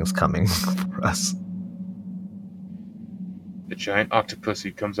like nothing's coming for us. The giant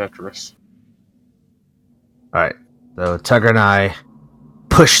octopusy comes after us. Alright, so Tugger and I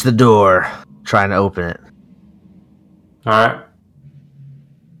push the door, trying to open it. Alright.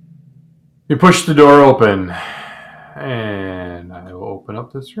 You push the door open, and I will open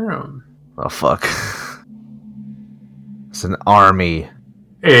up this room. Oh, fuck. It's an army.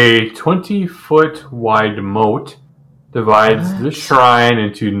 A 20-foot wide moat divides the shrine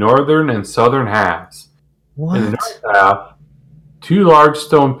into northern and southern halves. What? In the north half, 2 large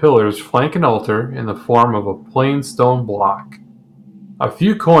stone pillars flank an altar in the form of a plain stone block. A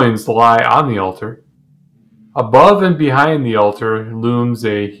few coins lie on the altar. Above and behind the altar looms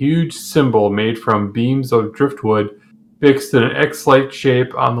a huge symbol made from beams of driftwood fixed in an X-like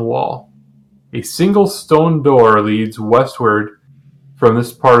shape on the wall. A single stone door leads westward from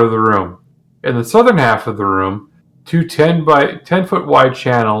this part of the room. In the southern half of the room, 2 10-foot wide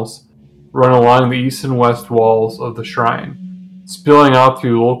channels run along the east and west walls of the shrine, spilling out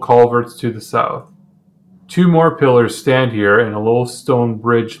through little culverts to the south. 2 more pillars stand here, and a little stone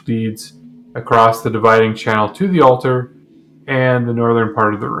bridge leads across the dividing channel to the altar and the northern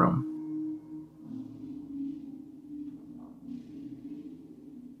part of the room.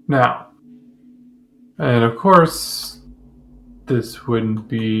 Now, and of course, this wouldn't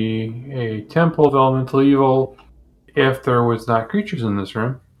be a temple of elemental evil if there was not creatures in this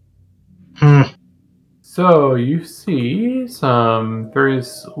room. So you see some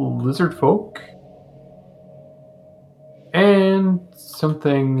various lizard folk and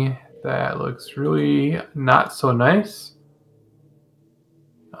something that looks really not so nice.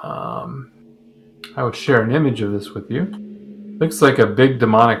 I would share an image of this with you. Looks like a big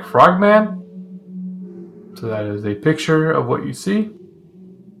demonic frogman. So that is a picture of what you see.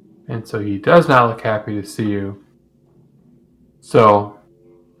 And so he does not look happy to see you. So,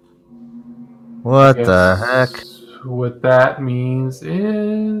 What the heck? what that means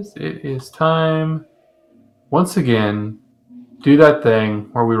is it is time, once again, do that thing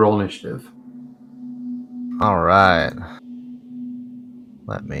where we roll initiative. Alright.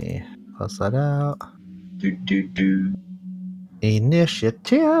 Let me close that out.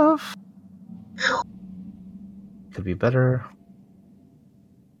 Initiative. Could be better.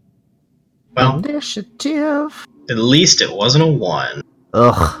 Well, Initiative. at least it wasn't a 1.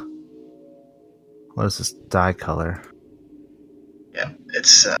 Ugh. What is this dye color? Yeah,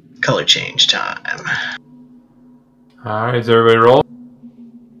 it's color change time. Alright, is everybody roll?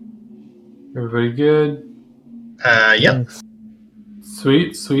 Everybody good? Yep. Thanks.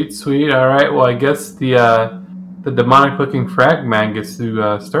 Sweet. Alright, well I guess the demonic looking fragman gets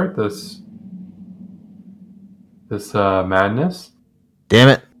to start this madness. Damn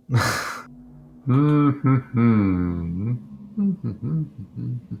it.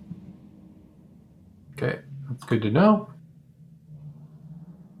 Okay, that's good to know.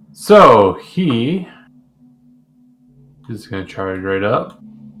 So he is going to charge right up.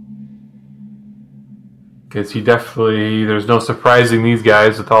 Because there's no surprising these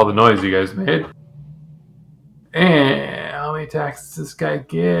guys with all the noise you guys made. And how many attacks does this guy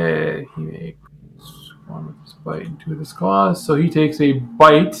get? He makes 1 with his bite and 2 with his claws. So he takes a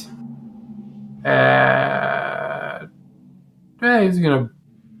bite. He's going to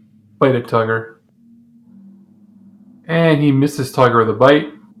bite at Tugger. And he misses Tugger with a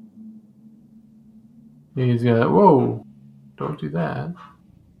bite. He's going to... Whoa. Don't do that.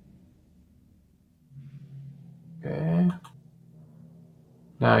 Okay.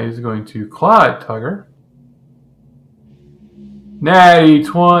 Now he's going to claw at Tugger. Natty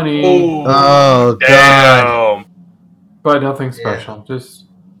 20. Oh, God. But nothing special. Just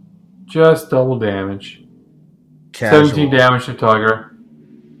double damage. Casual. 17 damage to Tugger.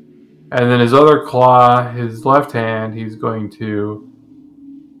 And then his other claw, his left hand, he's going to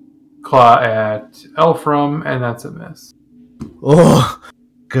claw at Elfram, and that's a miss. Oh,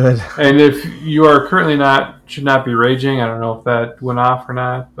 good. And if you are currently should not be raging. I don't know if that went off or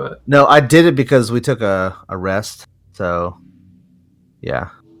not, but No, I did it because we took a rest. So, yeah.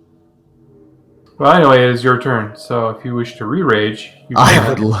 well, anyway, it is your turn. So if you wish to re-rage, you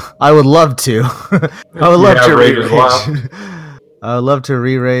can. I would love to. I would love to rage re-rage. as well. I would love to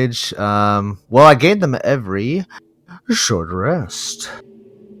re-rage. Well, I gained them every short rest.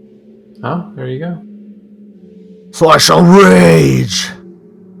 Oh, there you go. So I shall rage.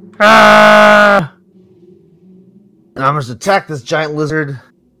 Ah! And I'm just attack this giant lizard.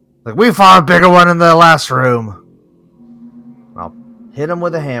 Like, we fought a bigger one in the last room. I'll hit him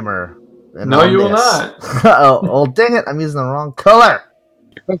with a hammer. And No, I'll you will miss. not. Oh, dang it. I'm using the wrong color.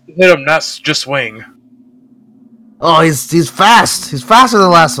 You're supposed to hit him, not just swing. Oh, he's fast. He's faster than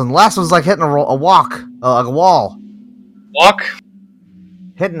the last one. The last one was like hitting a walk. Like a wall. Walk.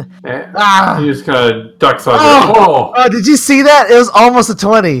 Hitting. He just kind of ducks under. Oh! Oh, did you see that? It was almost a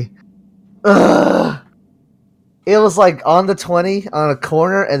 20. Ugh. It was like on the 20 on a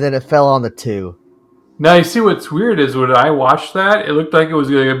corner, and then it fell on the 2. Now, you see what's weird is when I watched that, it looked like it was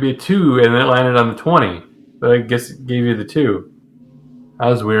going to be a 2, and then it landed on the 20. But I guess it gave you the 2. That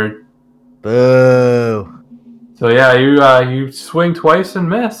was weird. Boo. So yeah, you swing twice and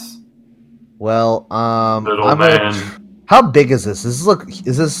miss. Well, Little I'm man. How big is this? Is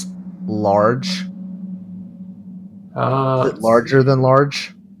this large? Is it larger than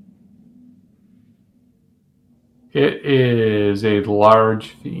large? It is a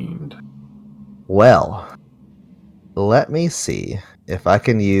large fiend. Well, let me see if I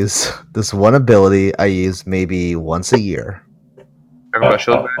can use this one ability I use maybe once a year.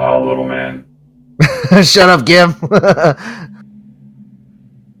 Little man. Shut up, Gim.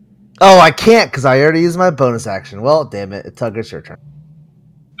 Oh, I can't because I already used my bonus action. Well, damn it. Tugger, it's your turn.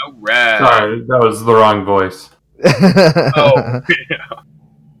 Alright. Sorry, that was the wrong voice. Oh,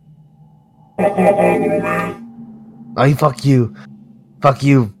 Oh, fuck you. Fuck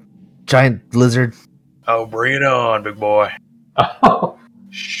you, giant lizard. oh, bring it on, big boy. Oh,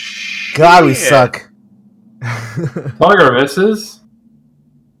 God, we Shit. suck. Tugger misses.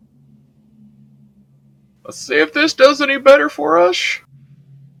 Let's see if this does any better for us.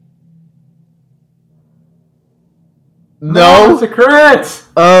 No. It's a crit.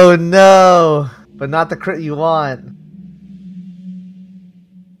 Oh, no. But not the crit you want.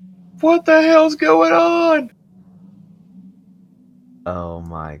 What the hell's going on? Oh,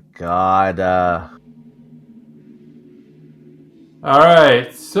 my God. All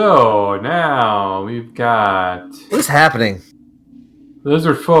right, so now we've got What's happening?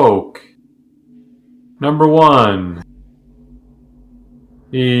 Lizard Folk. Number 1.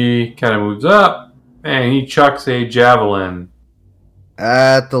 He kind of moves up, and he chucks a javelin.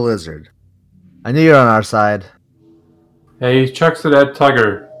 At the lizard. I knew you were on our side. Hey, he chucks it at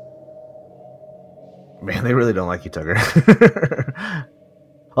Tugger. Man, they really don't like you, Tugger.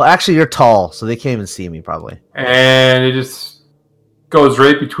 Well, actually, you're tall, so they can't even see me, probably. And it just goes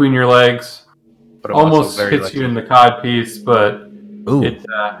right between your legs. But I'm also Almost very hits lucky. you in the cod piece, but Ooh.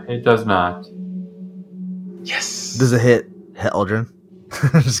 it does not. Yes. Does it hit Eldrin?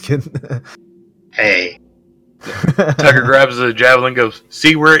 Just kidding. Hey, Tugger grabs the javelin and goes,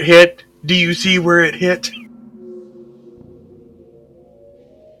 see where it hit? Do you see where it hit?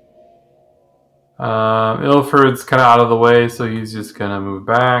 Ilford's kind of out of the way, so he's just going to move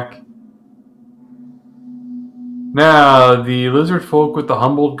back. Now, the lizard folk with the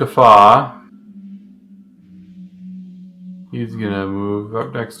humbled guffaw. He's going to move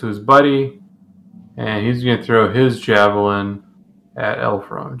up next to his buddy, and he's going to throw his javelin at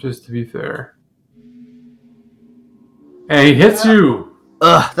Elfram, just to be fair. And he hits you!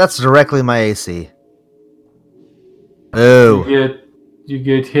 Ugh, that's directly my AC. Boo. You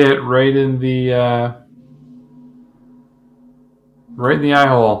get hit right in the eye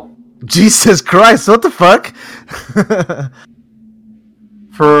hole Jesus Christ, what the fuck?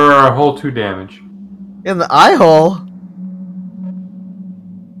 for a whole 2 damage. In the eye hole?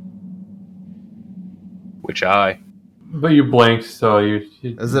 Which eye? But you blinked, so you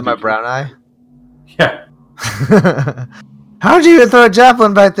Is it my brown eye? Yeah, How'd you even throw a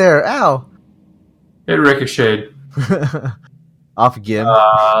javelin back there? Ow. it ricocheted. Off again.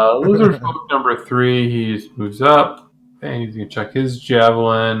 Lizard folk number 3, he just moves up, and he's gonna chuck his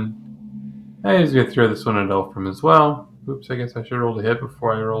javelin. And he's gonna throw this one at Elfram as well. Oops, I guess I should roll a hit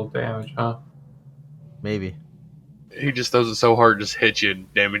before I roll damage, huh? Maybe. He just throws it so hard, just hit you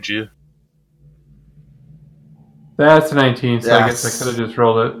and damage you. That's a 19, so I guess I Yes. could have just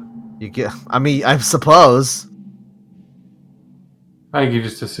rolled it. You get. I mean, I suppose. I think you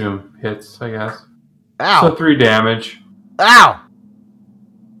just assume hits, I guess. Ow! So 3 damage. Ow!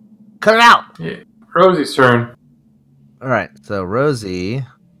 Cut it out! Yeah. Rosie's turn. Alright, so Rosie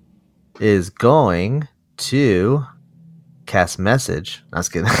is going to cast message. I was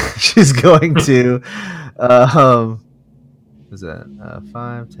kidding. She's going to is that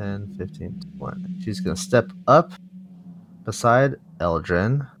 5, 10, 15, 20. She's gonna step up beside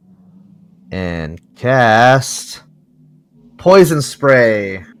Eldrin and cast poison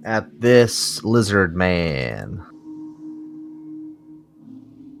spray at this lizard man.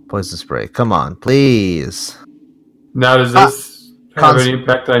 Poison spray. Come on, please. Now, does this have cons- any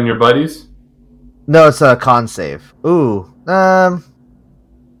impact on your buddies? No, it's a con save. Ooh. I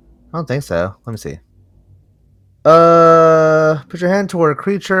don't think so. Let me see. Put your hand toward a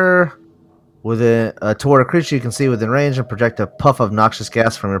creature toward a creature you can see within range and project a puff of noxious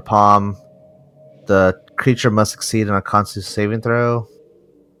gas from your palm. The creature must succeed on a Constitution saving throw.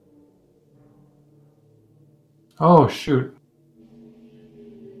 Oh, shoot.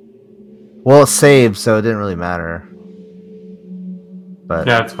 Well, it saved, so it didn't really matter. But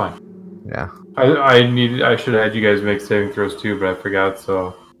Yeah, it's fine. yeah. I should have had you guys make saving throws too, but I forgot,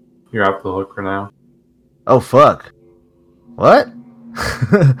 so you're off the hook for now. Oh fuck. What?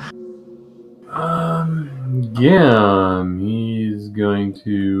 Yeah, he's going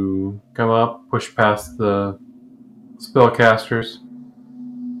to come up, push past the spellcasters.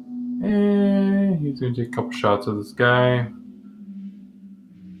 And he's going to take a couple shots of this guy.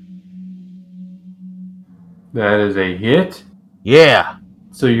 That is a hit. Yeah.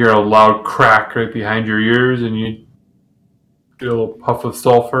 So you hear a loud crack right behind your ears, and you get a little puff of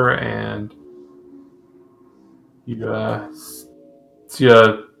sulfur, and you see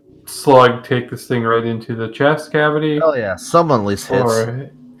a slug take this thing right into the chest cavity. Oh yeah. Someone at least hits.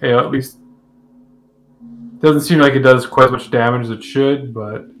 Or at least doesn't seem like it does quite as much damage as it should,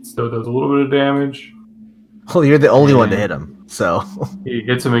 but it still does a little bit of damage. Well, you're the only one to hit him, so. He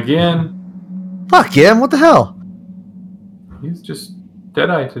hits him again. Fuck him! What the hell? He's just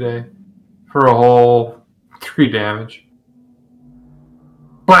Deadeye today for a whole 3 damage.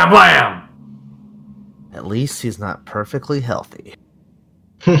 Blam blam! At least he's not perfectly healthy.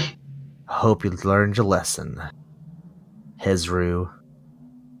 I hope you learned your lesson, Hezru.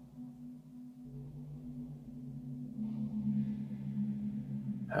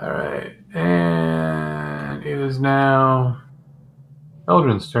 Alright, and it is now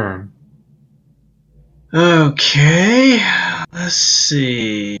Eldrin's turn. Okay, let's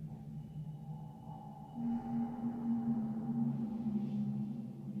see.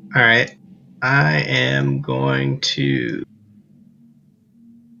 Alright, I am going to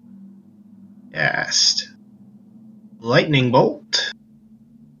cast Lightning Bolt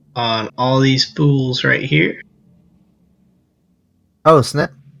on all these fools right here Oh,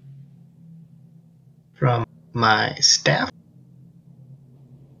 snap. from my staff.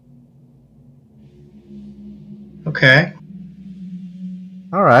 Okay.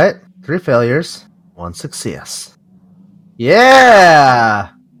 Alright. 3 failures, 1 success.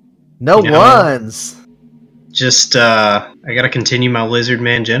 Yeah! No You know, ones! Just, I gotta continue my lizard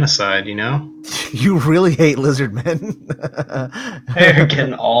man genocide, you know? You really hate lizard men. They're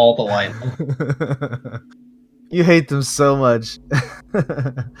getting all the lightning. You hate them so much.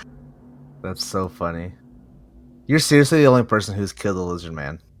 That's so funny. You're seriously the only person who's killed a lizard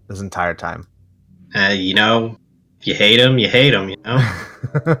man this entire time. You know, if you hate them, you know?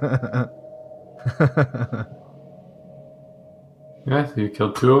 Yeah, so you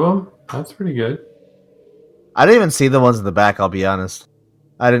killed 2 of them? That's pretty good. I didn't even see the ones in the back, I'll be honest.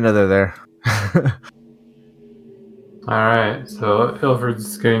 I didn't know they're there. Alright, so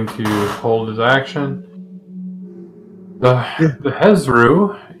Ilfred's going to hold his action. The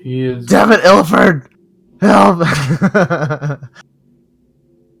Hezru, he is... Damn it, Ilford! Help!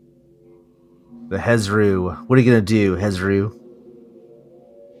 The Hezru. What are you gonna do, Hezru?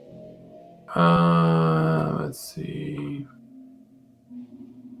 Let's see.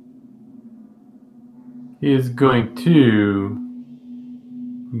 He is going to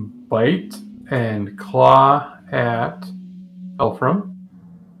bite and claw at Elfram.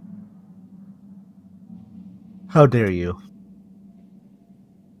 How dare you?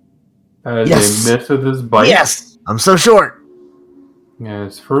 That is Yes! a miss with his bite. Yes! I'm so short! And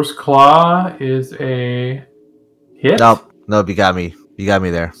his first claw is a hit. Nope, you got me. You got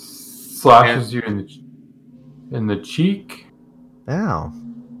me there. Slashes you in the cheek Ow.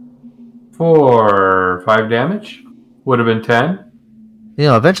 for 5 damage. Would have been 10. You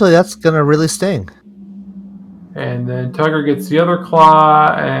know, eventually that's gonna really sting. And then Tugger gets the other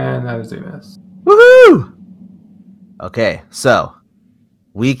claw, and that is a miss. Woohoo! Okay, so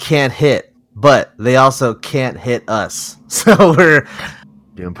we can't hit, but they also can't hit us. So we're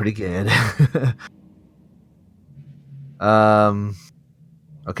doing pretty good.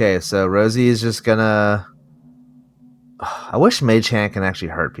 Okay, so Rosie is just gonna. I wish Mage Hand can actually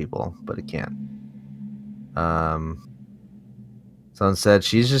hurt people, but it can't. So instead,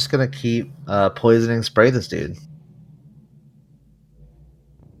 she's just gonna keep poisoning spray this dude.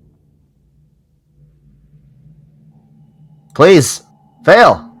 Please,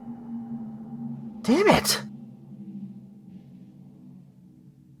 fail. Damn it!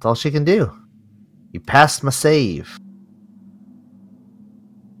 That's all she can do. You passed my save.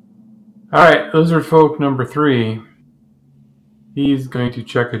 Alright, Lizard Folk number 3. He's going to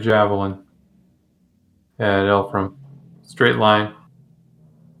check a javelin at Elfram. Straight line.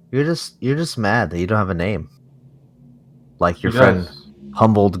 You're just mad that you don't have a name. Like your He friend does.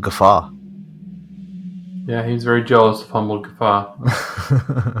 Humbled Guffaw. Yeah, he's very jealous of Humbled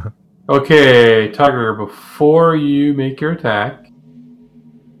Guffaw. Okay, Tugger, before you make your attack,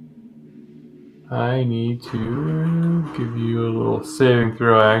 I need to give you a little saving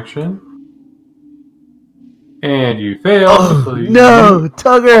throw action. And you fail. Oh, so you no,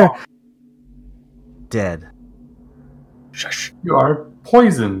 Tugger! Dead. Shush. You are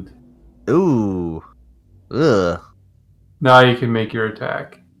poisoned. Ooh. Ugh. Now you can make your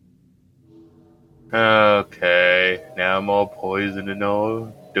attack. Okay, now I'm all poisoned and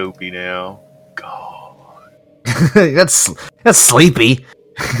all dopey now. God. that's sleepy.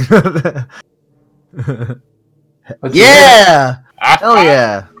 Let's Yeah! Hell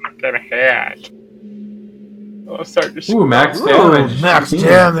yeah! Get a hat. I'll start to Ooh, max Ooh, damage. max 16.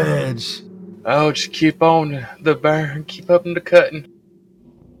 damage. Oh, just keep on the burn, keep up in the cutting.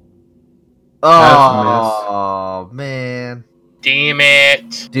 Oh, man. Damn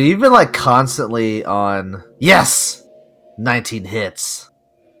it. Dude, you've been like constantly on. Yes! 19 hits.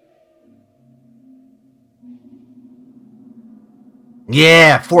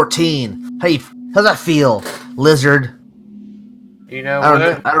 Yeah, 14. How's that feel, lizard? You know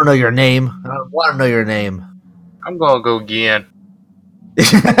what? I don't know your name. I don't want to know your name. I'm gonna go again.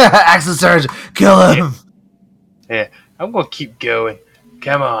 Accent Surge, kill him! Yeah, I'm gonna keep going.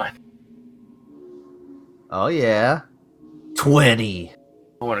 Come on. Oh, yeah. 20.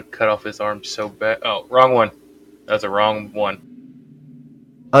 I want to cut off his arm so bad. Oh, wrong one. That's a wrong one.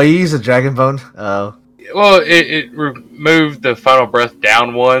 Oh, you use a dragon bone? Oh. Well, it removed the final breath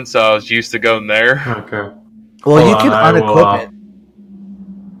down one, so I was used to going there. Okay. Well, you Hold can on, I will, unequip it.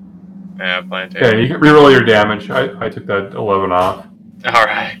 Yeah, I plan to. Yeah, you can reroll your damage. I took that 11 off.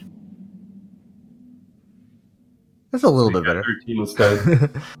 Alright. That's a little You bit got better. 13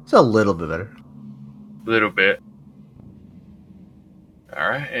 instead. It's a little bit better. Little bit.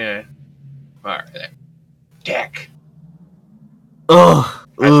 Alright, and. Alright, then. Deck. Oh,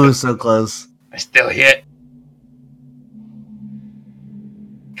 ooh, so close. I still hit.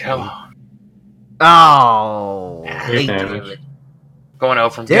 Come on. Oh, 8 damage. Going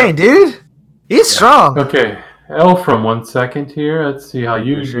out from dang, dude, he's strong. Okay, Elfram, 1 second here. Let's see how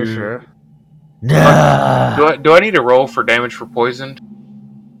you Sure, do. sure. Nah. Do I need to roll for damage for poisoned?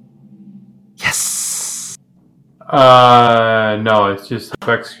 Yes. No, it just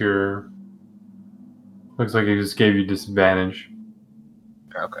affects your. Looks like it just gave you disadvantage.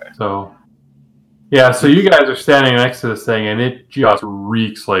 Okay. So, yeah. So you guys are standing next to this thing, and it just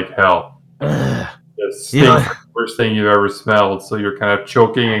reeks like hell. Ugh. It stinks You know- like the worst thing you've ever smelled. So you're kind of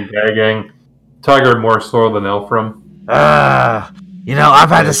choking and gagging. Tugger more sore than Elfram. You know, I've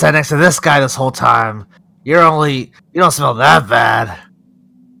had to stand next to this guy this whole time. You don't smell that bad.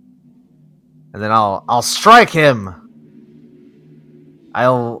 And then I'll strike him. I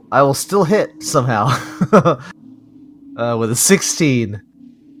will still hit somehow. With a 16.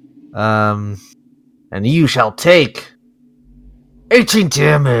 And you shall take 18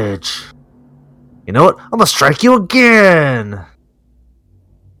 damage. You know what? I'm gonna strike you again.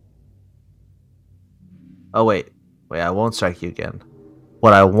 Oh wait, I won't strike you again.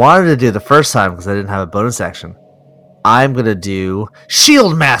 What I wanted to do the first time, because I didn't have a bonus action, I'm gonna do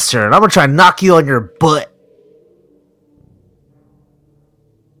Shield Master, and I'm gonna try and knock you on your butt.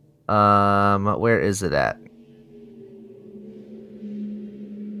 Where is it at?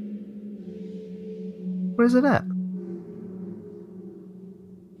 Where's it at?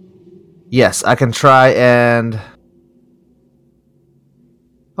 Yes, I can try and...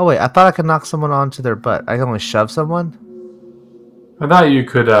 Oh wait, I thought I could knock someone onto their butt. I can only shove someone? I thought you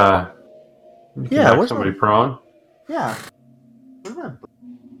could. You could Yeah, knock where's somebody prone. Yeah.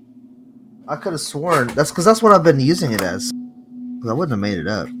 I could have sworn that's because that's what I've been using it as. 'Cause I wouldn't have made it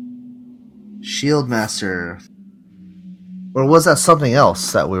up. Shield Master, or was that something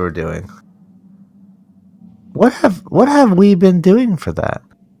else that we were doing? What have we been doing for that?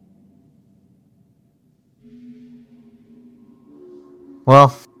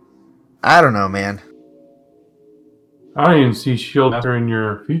 Well, I don't know, man. I don't even see Shield Master in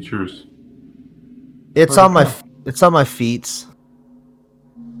your features. It's on my feet.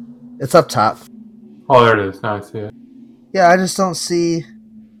 It's up top. Oh, there it is. Now I see it. Yeah, I just don't see.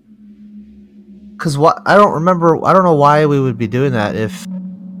 Cause what I don't remember. I don't know why we would be doing that if.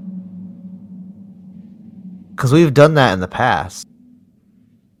 Cause we've done that in the past.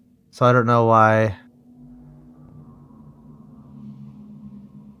 So I don't know why.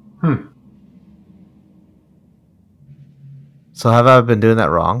 So have I been doing that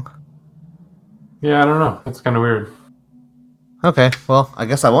wrong? Yeah, I don't know. That's kind of weird. Okay, well, I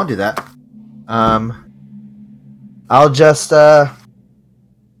guess I won't do that. I'll just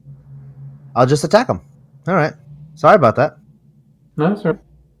attack him. All right. Sorry about that. No, that's right.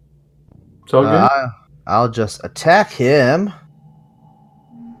 It's all good. I'll just attack him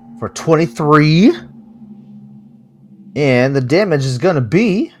for 23, and the damage is gonna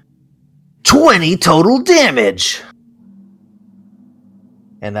be 20 total damage.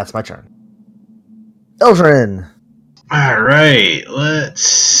 And that's my turn. Eldrin. All right, let's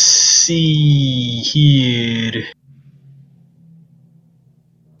see here.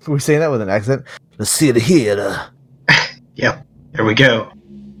 Are we saying that with an accent? Let's see it here. Yep, there we go.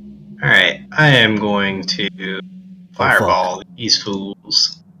 All right, I am going to fireball these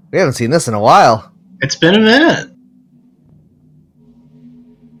fools. We haven't seen this in a while. It's been a minute.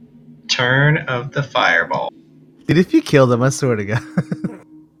 Turn of the fireball. Dude, if you kill them, I swear to God.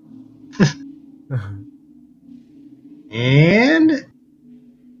 And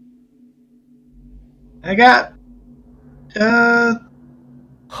I got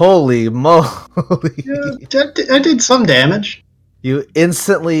holy moly. I did some damage. You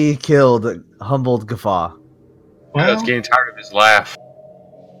instantly killed Humbled Guffaw. I was getting tired of his laugh.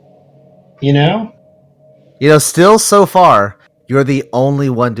 You know, still so far, you're the only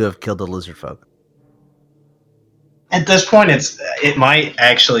one to have killed the lizard folk. at this point, it might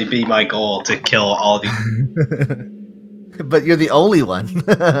actually be my goal to kill all these. But you're the only one.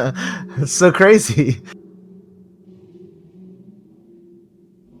 It's so crazy.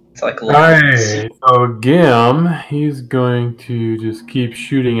 It's like Alright, so Gim, he's going to just keep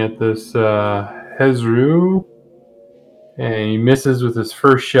shooting at this Hezru. And he misses with his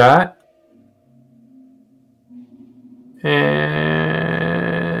first shot.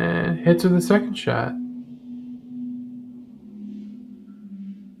 And hits with the second shot.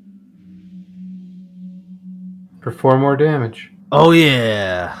 For 4 more damage. Oh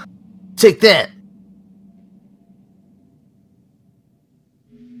yeah. Take that.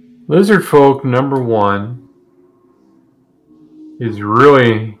 Lizard folk number 1 is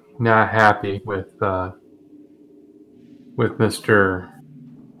really not happy with Mr.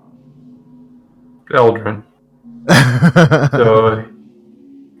 Eldrin. So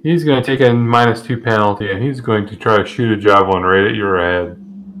he's going to take a -2 penalty, and he's going to try to shoot a javelin right at your head.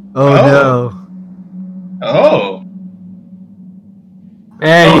 Oh no. Oh.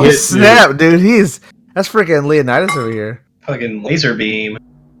 And he hits snap, dude. That's freaking Leonidas over here. Fucking laser beam.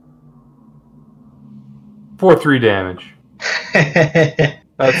 For 3 damage.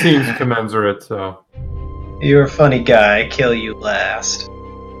 That seems commensurate, so. You're a funny guy. Kill you last.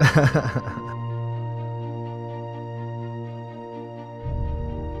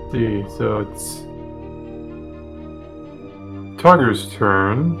 See, so it's Tugger's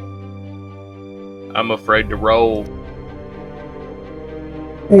turn. I'm afraid to roll.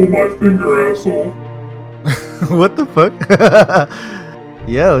 Oh my finger, asshole. What the fuck?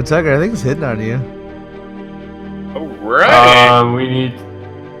 Yo, Tugger, I think it's hitting on you. Alright. We need.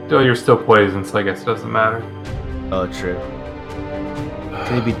 Oh, you're still poisoned, so I guess it doesn't matter. Oh, true.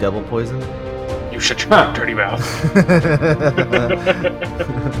 Can he be double poisoned? You shut your dirty mouth.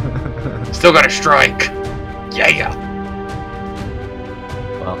 Still got a strike. Yeah.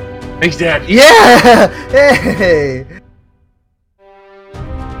 Well. He's dead. Yeah! Hey!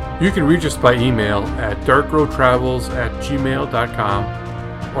 You can reach us by email at darkroadtravels@gmail.com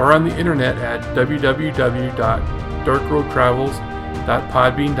or on the internet at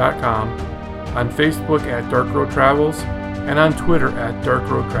www.darkroadtravels.podbean.com, on Facebook at Dark Road Travels, and on Twitter at Dark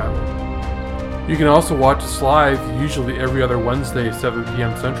Road Travel. You can also watch us live, usually every other Wednesday, 7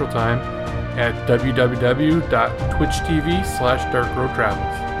 p.m. Central Time, at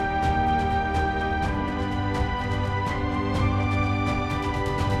www.twitch.tv/darkroadtravels.